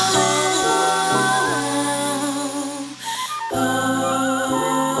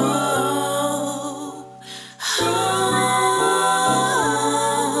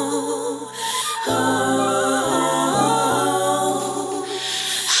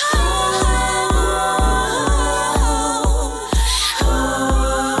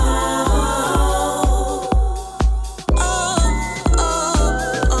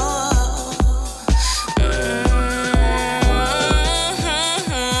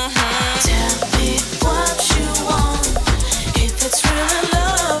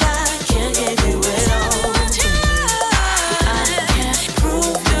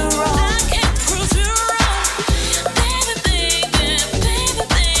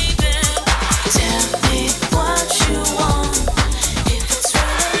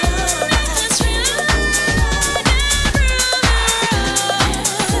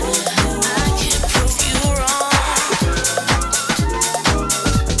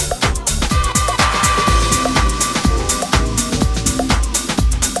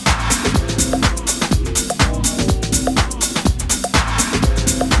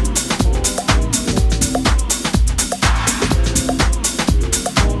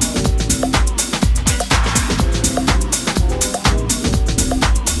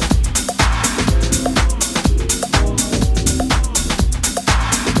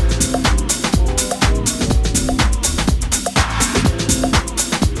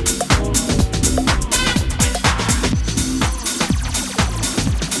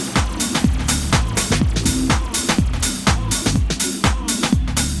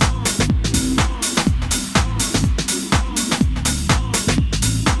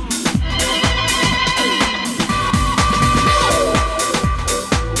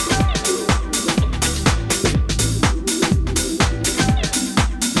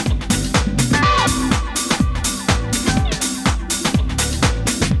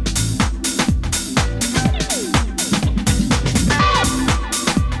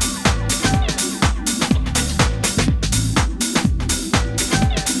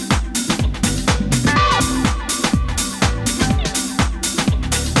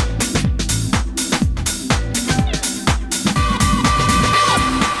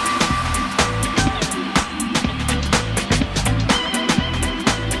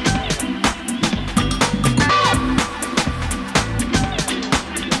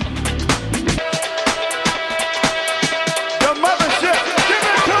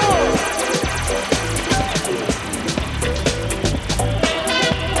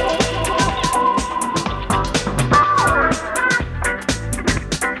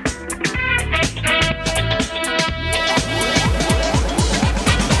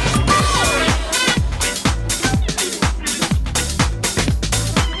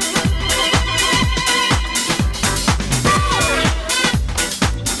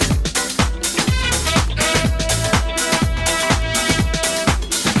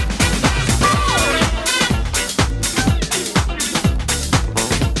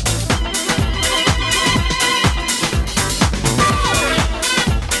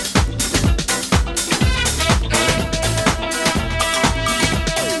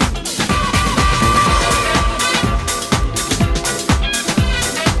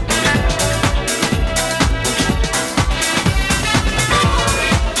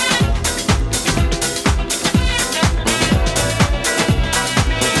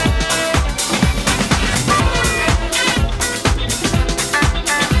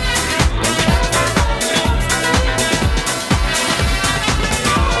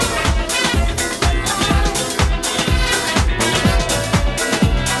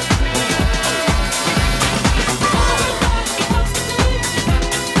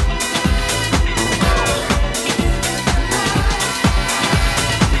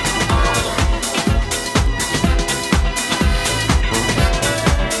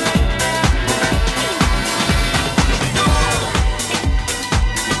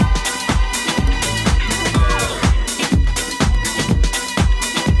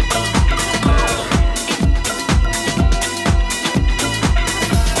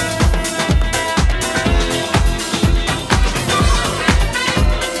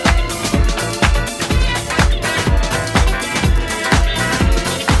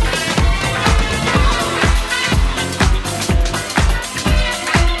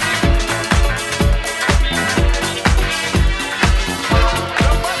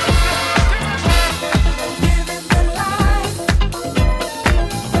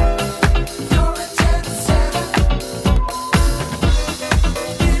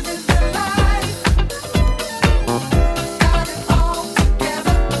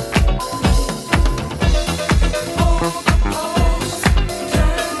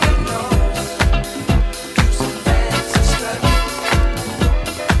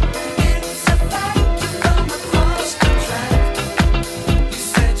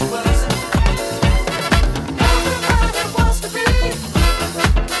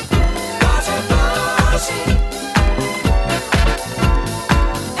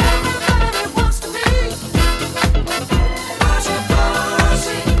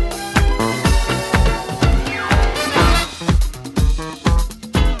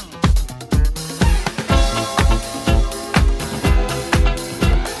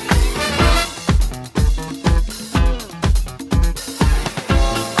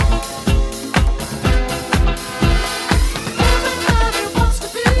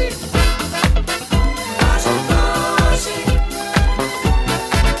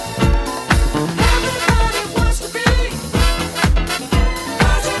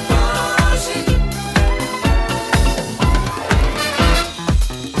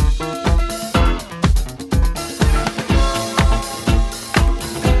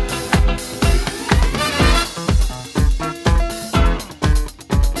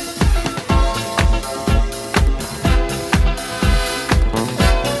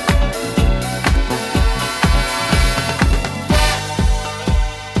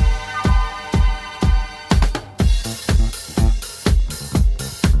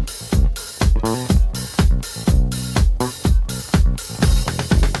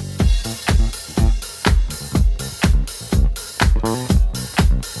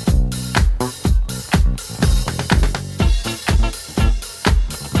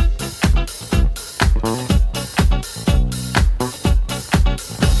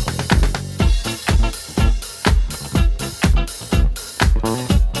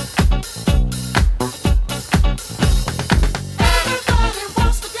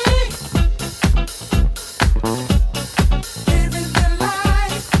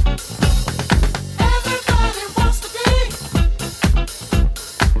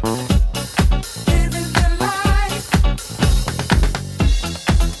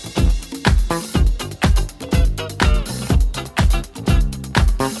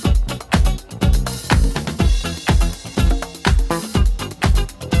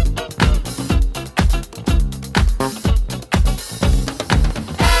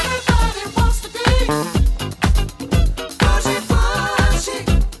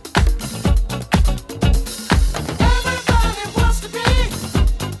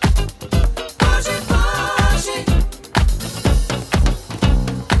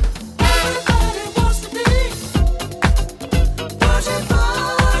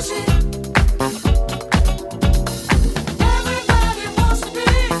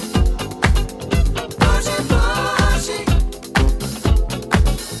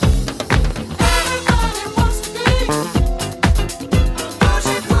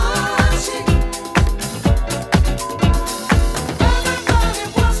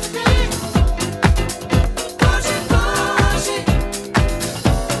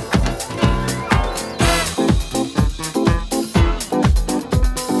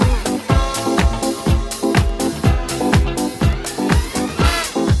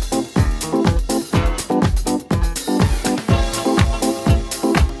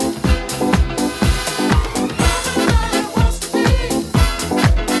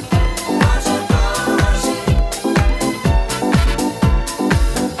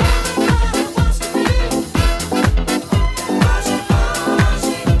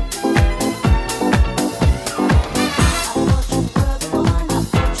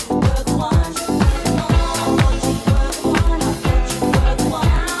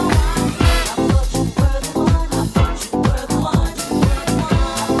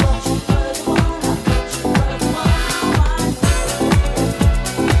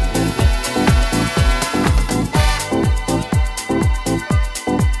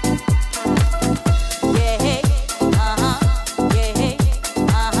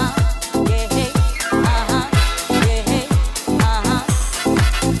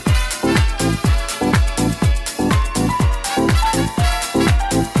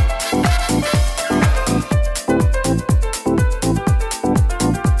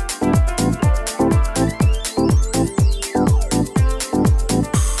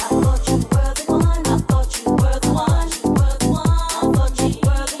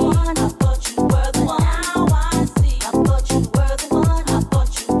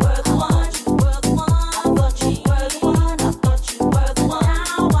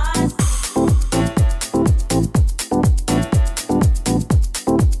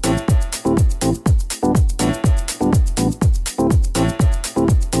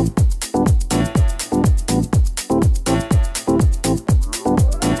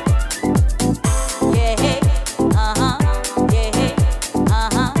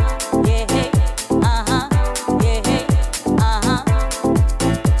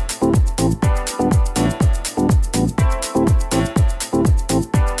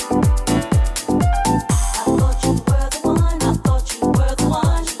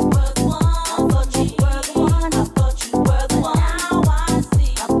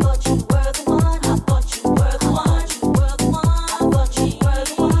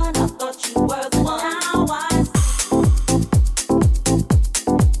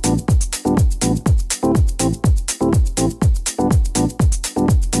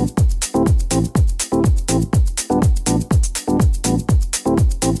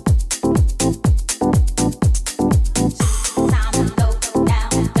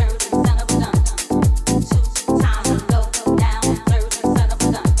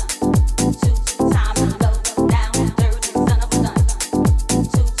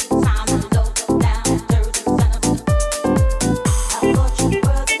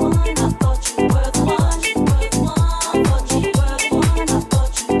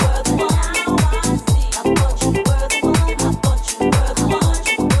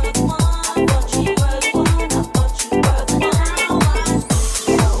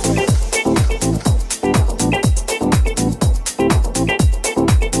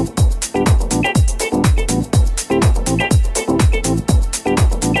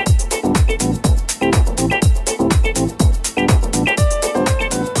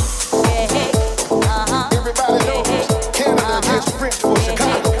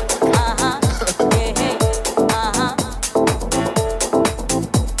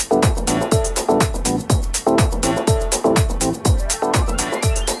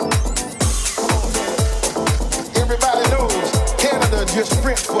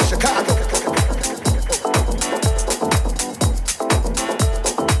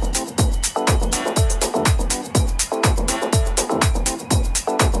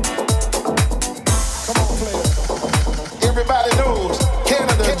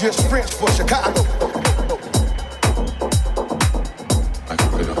 French for Chicago. I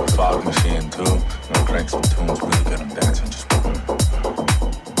could pick up a fog machine too. And crank some tunes, really get them dancing. Just come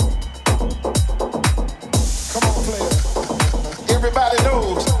on, player. Everybody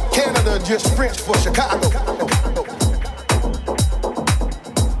knows Canada just French for Chicago.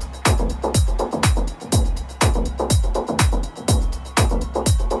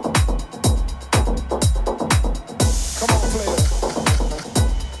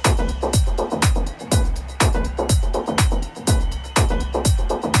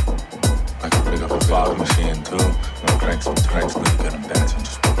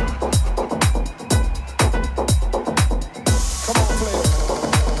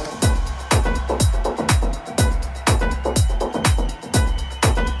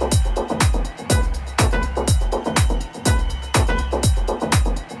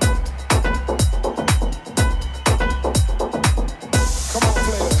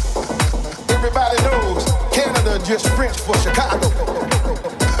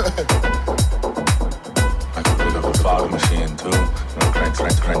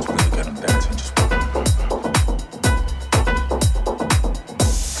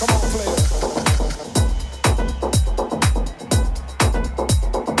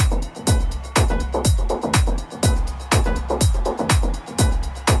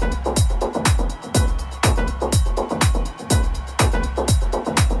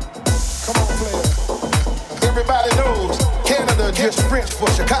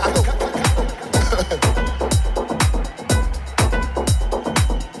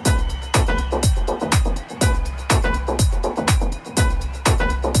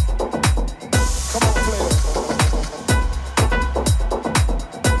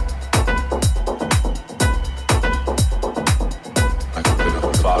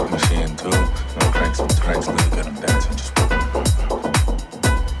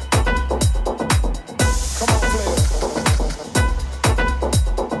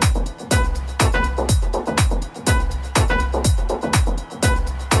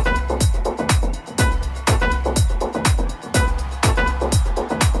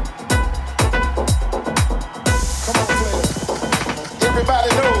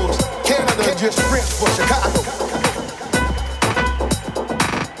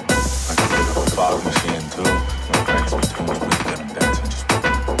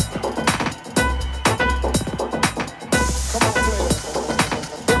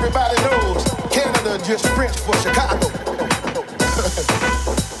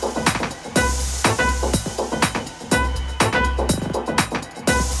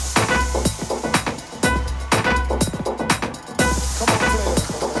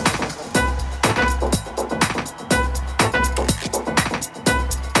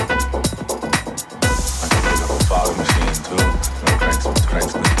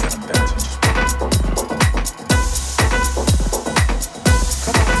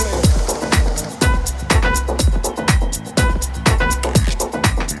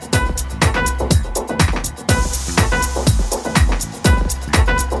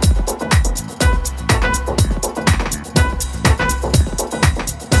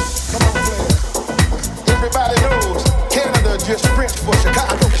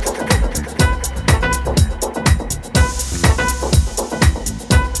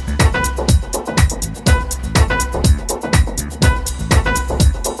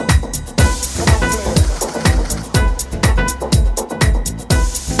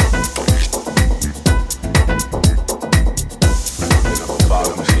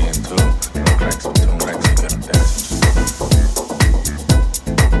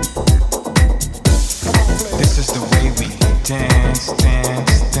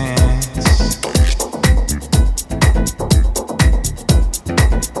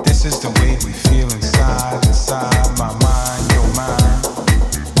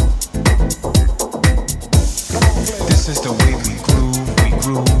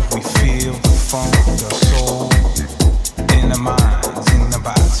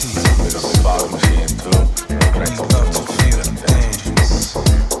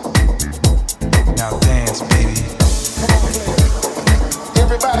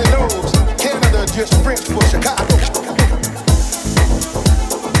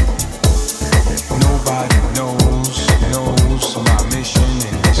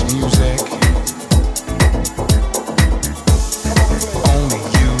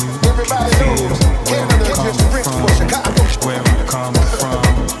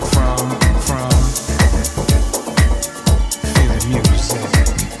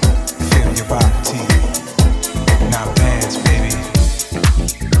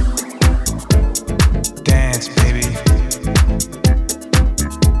 Dance, baby.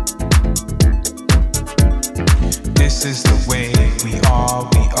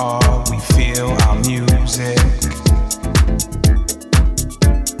 are, we feel our music.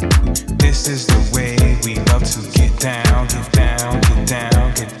 This is the way we love to get down, get down, get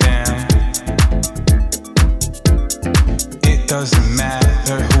down, get down. It doesn't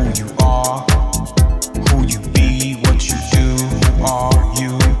matter who you are, who you be, what you do, who are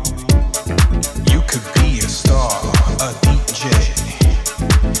you? You could be a star, a DJ.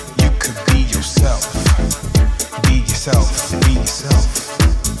 You could be yourself, be yourself, be yourself.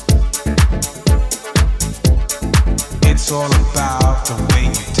 It's all about the way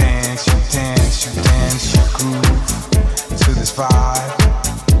you dance, you dance, you dance, you groove to this vibe,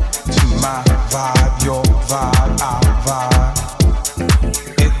 to my vibe, your vibe, our vibe.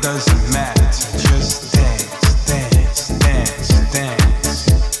 It doesn't matter, just dance, dance, dance, dance.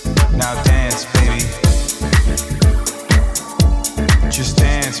 Now dance, baby. Just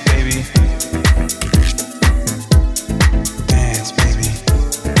dance, baby. Dance, baby.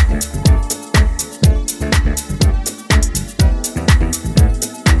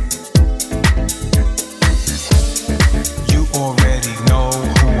 You already know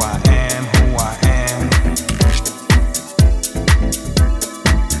who I am, who I am.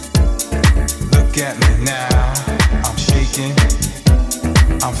 Look at me now, I'm shaking,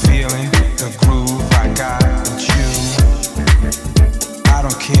 I'm feeling the groove I got with you. I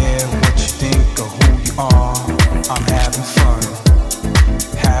don't care what you think or who you are, I'm having fun,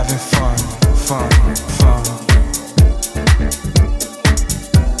 fun, fun.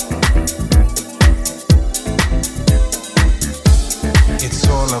 It's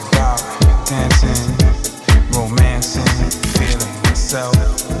all about dancing, romancing, feeling myself,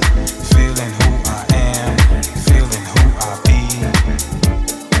 feeling who I am, feeling who I be.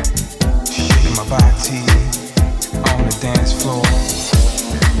 Shaking my body on the dance floor.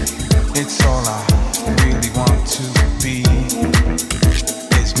 It's all I really want to be.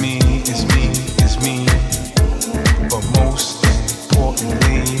 It's me, it's me, it's me. But most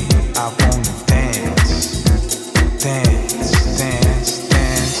importantly, I wanna dance, dance, dance,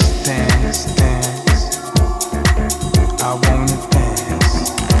 dance, dance, dance. I wanna dance.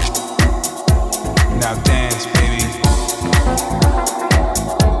 Now dance, baby.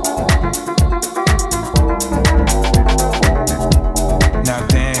 Now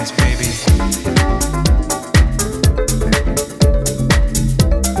dance, baby.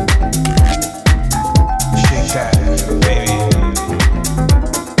 Shake that, baby.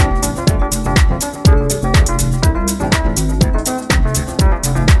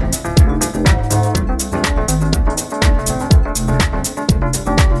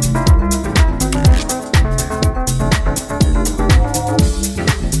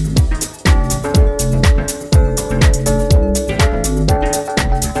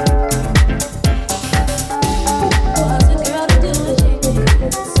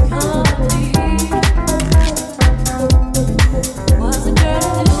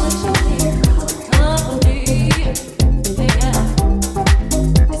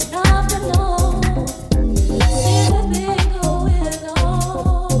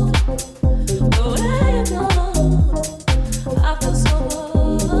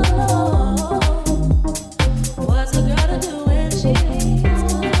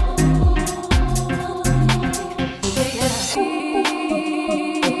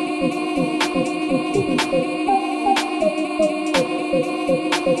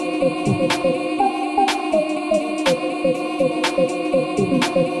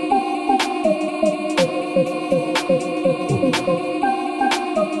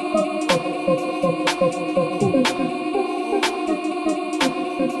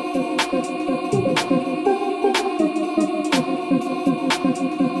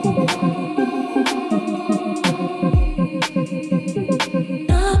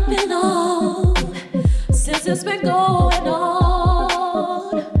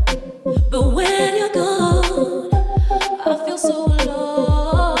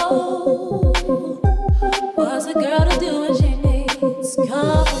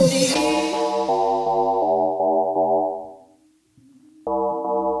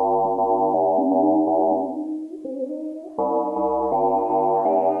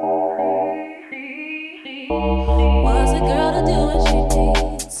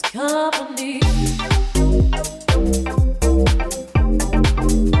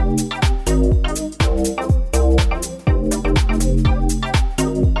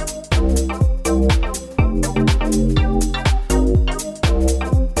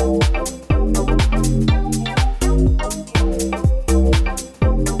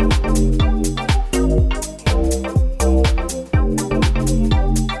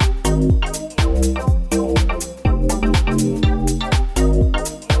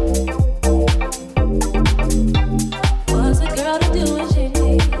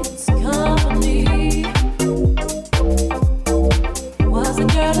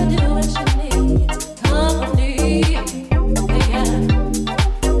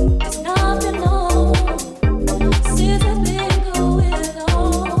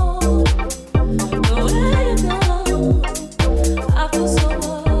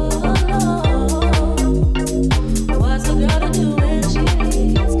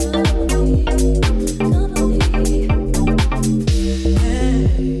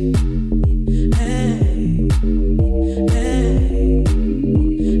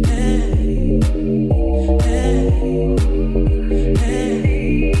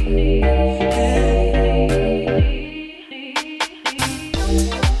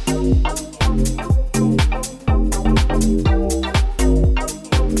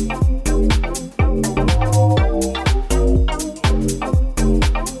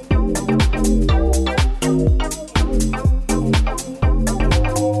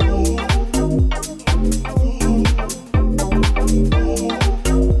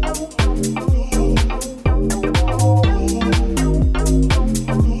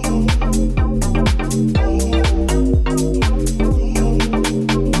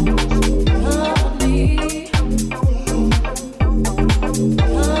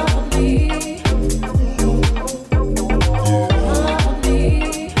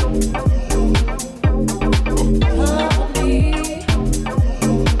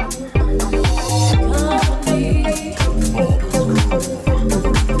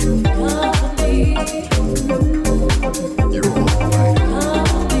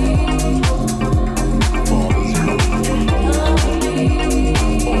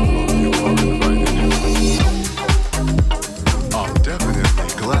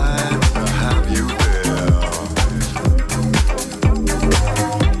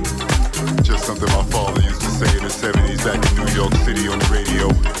 something my father used to say in the 70s back in New York City on the radio.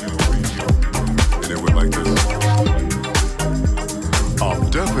 And it went like this. I'm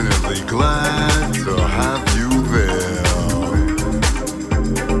definitely glad to have you there.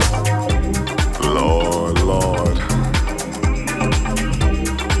 Lord, Lord.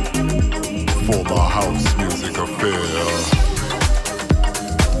 For my house music affair.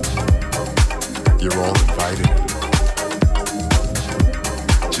 You're all invited.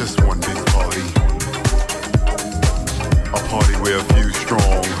 Just one big party. A party where a few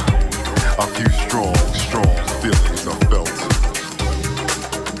strong feelings are felt.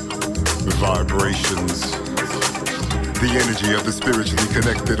 The vibrations, the energy of the spiritually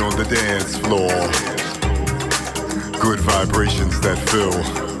connected on the dance floor. Good vibrations that fill.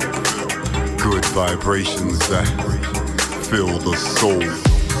 Good vibrations that fill the soul.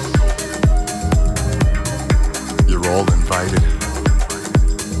 You're all invited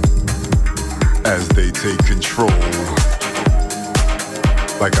as they take control.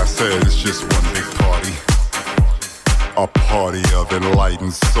 Like I said, it's just one big party. A party of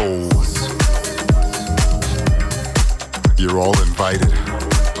enlightened souls. You're all invited.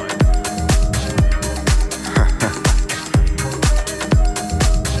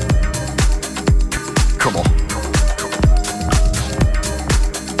 Come on.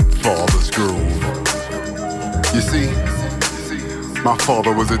 Father's Groove. You see, my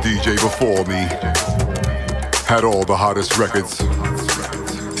father was a DJ before me. Had all the hottest records.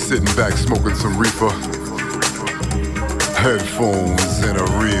 Sitting back smoking some reefer. Headphones and a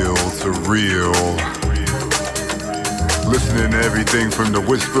reel-to-reel. Listening to everything from the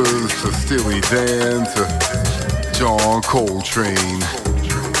Whispers to Steely Dan to John Coltrane.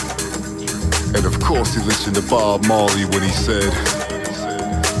 And of course he listened to Bob Marley when he said,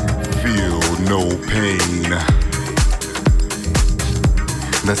 feel no pain.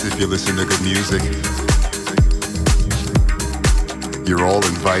 That's if you listen to good music. You're all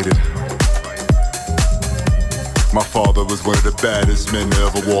invited. My father was one of the baddest men to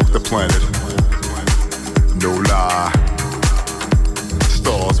ever walk the planet. No lie.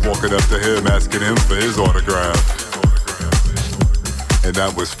 Stars walking up to him asking him for his autograph. And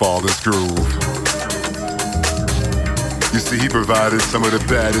that was Father's Groove. You see, he provided some of the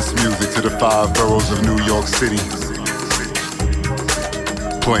baddest music to the 5 boroughs of New York City.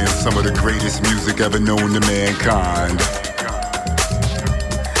 Playing some of the greatest music ever known to mankind.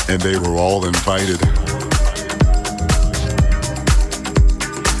 And they were all invited.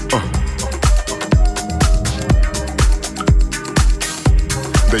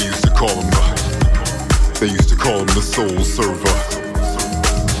 They used to call him the soul server.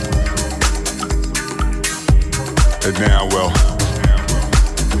 And now, well,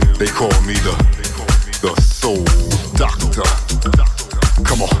 they call me the soul doctor.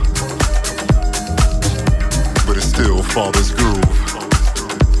 Come on. But it's still Father's Groove.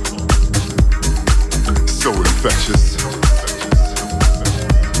 So infectious.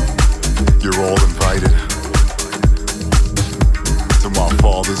 You're all invited to my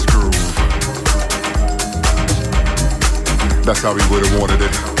Father's Groove. That's how he would have wanted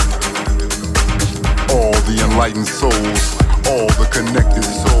it. All the enlightened souls, all the connected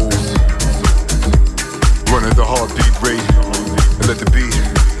souls, run at the heartbeat rate and let the beat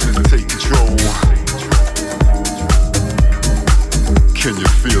take control. Can you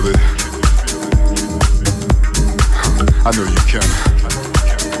feel it? I know you can.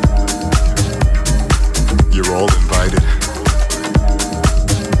 You're all invited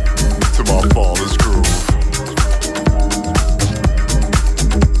to my Father's Groove.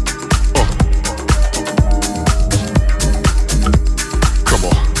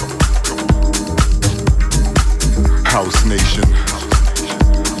 House Nation,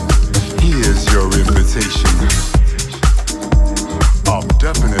 here's your invitation. I'm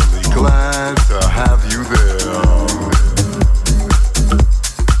definitely glad to have you there.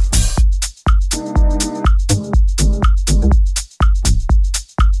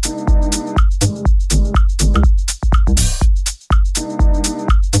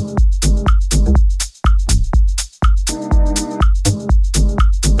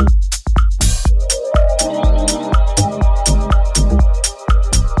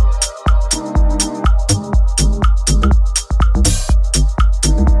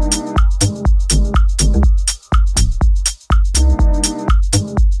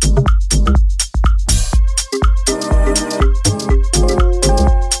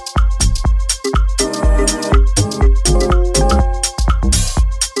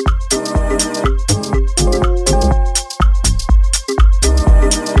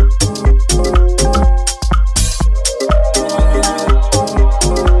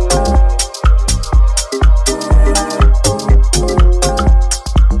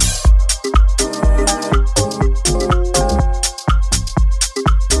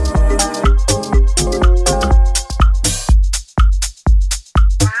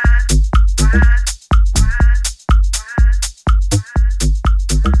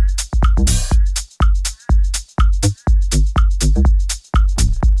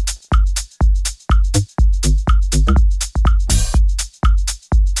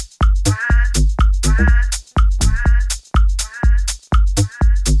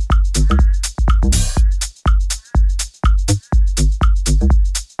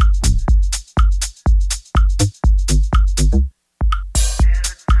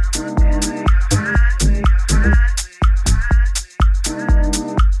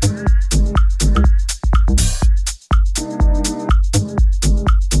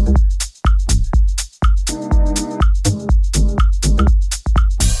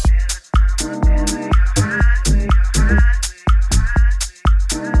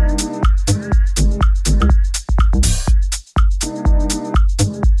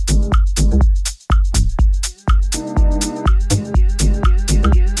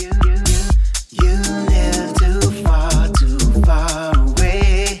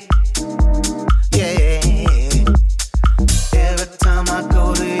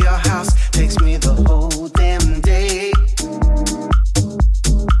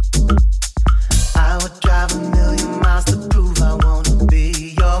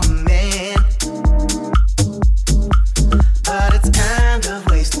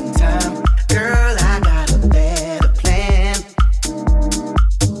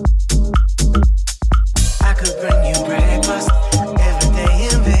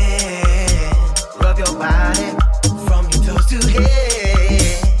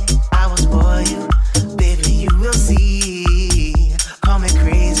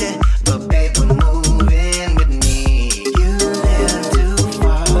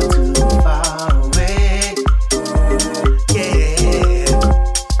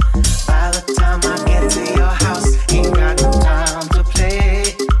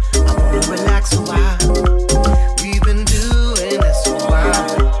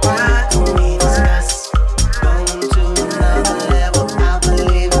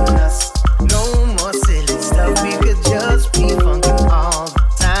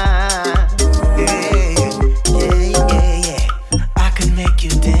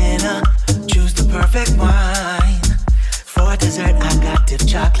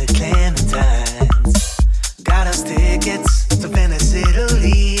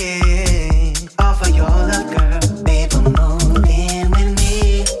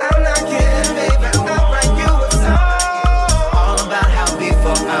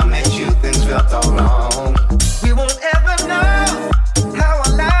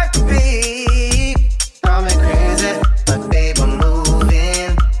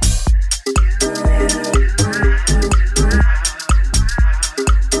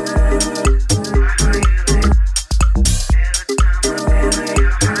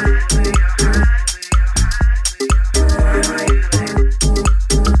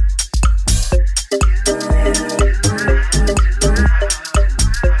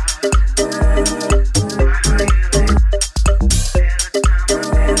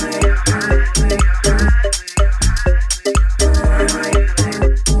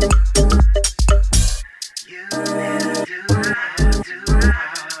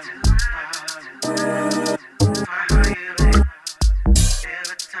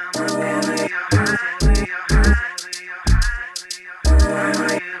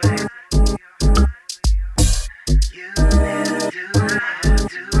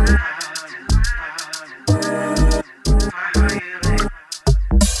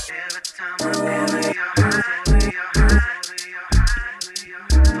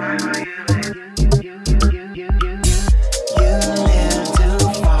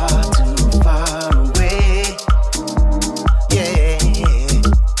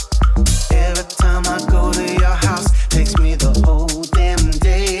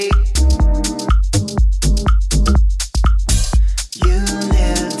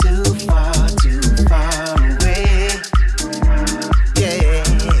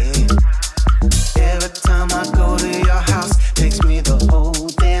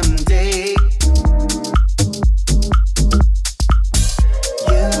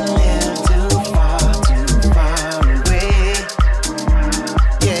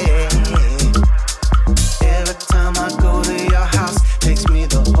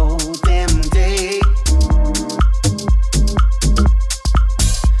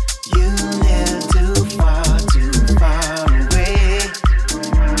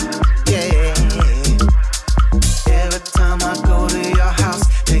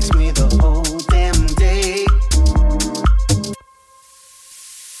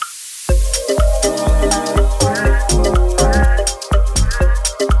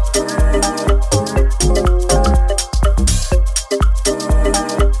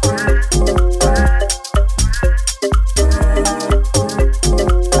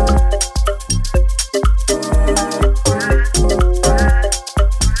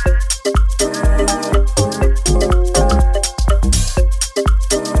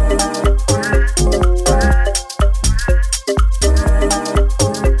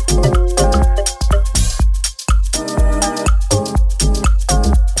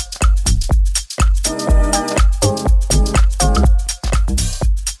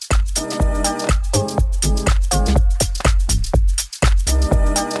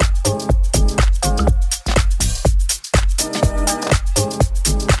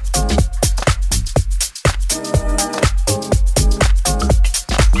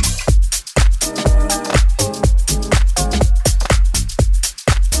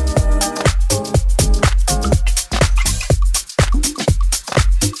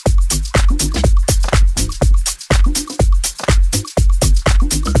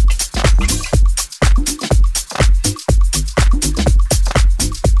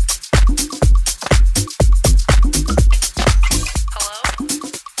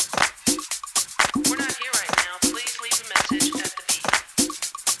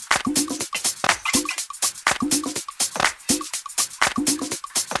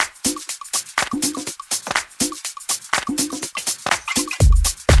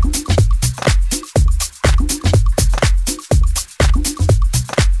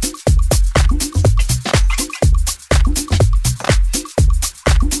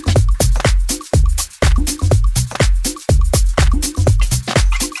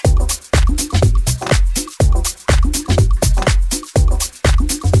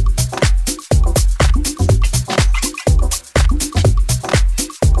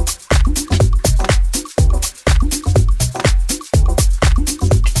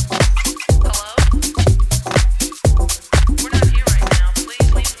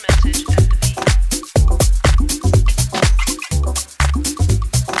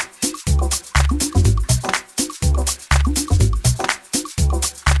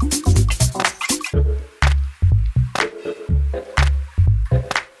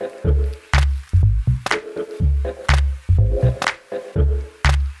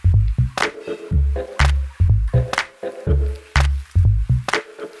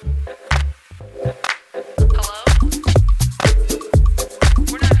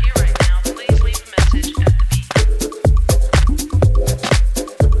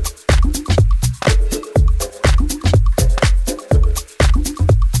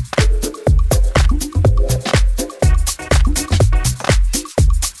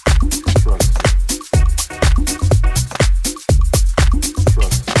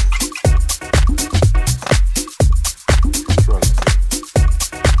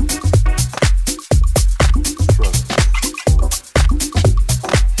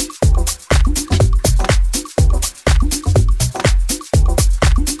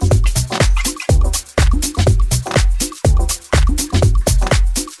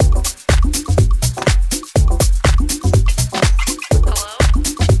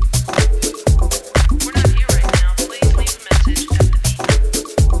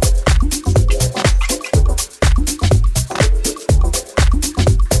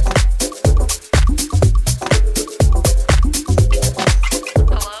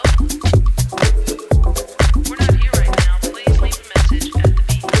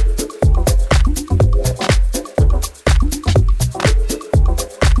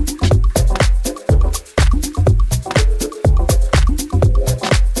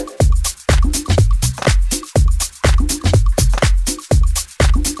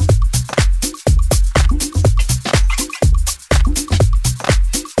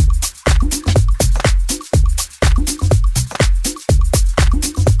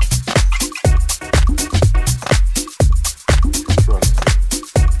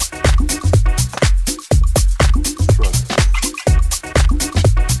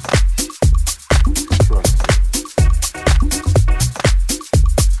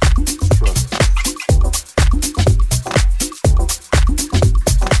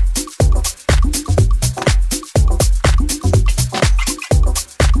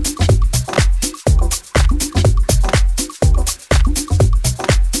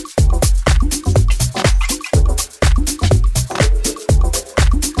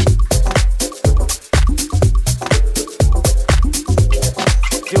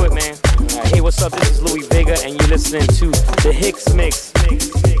 what's up? This is Louis Vega, and you're listening to the Hicks Mix.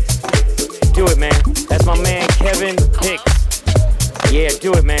 Do it, man. That's my man, Kevin Hicks. Yeah,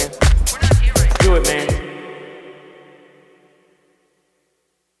 do it, man. Do it, man.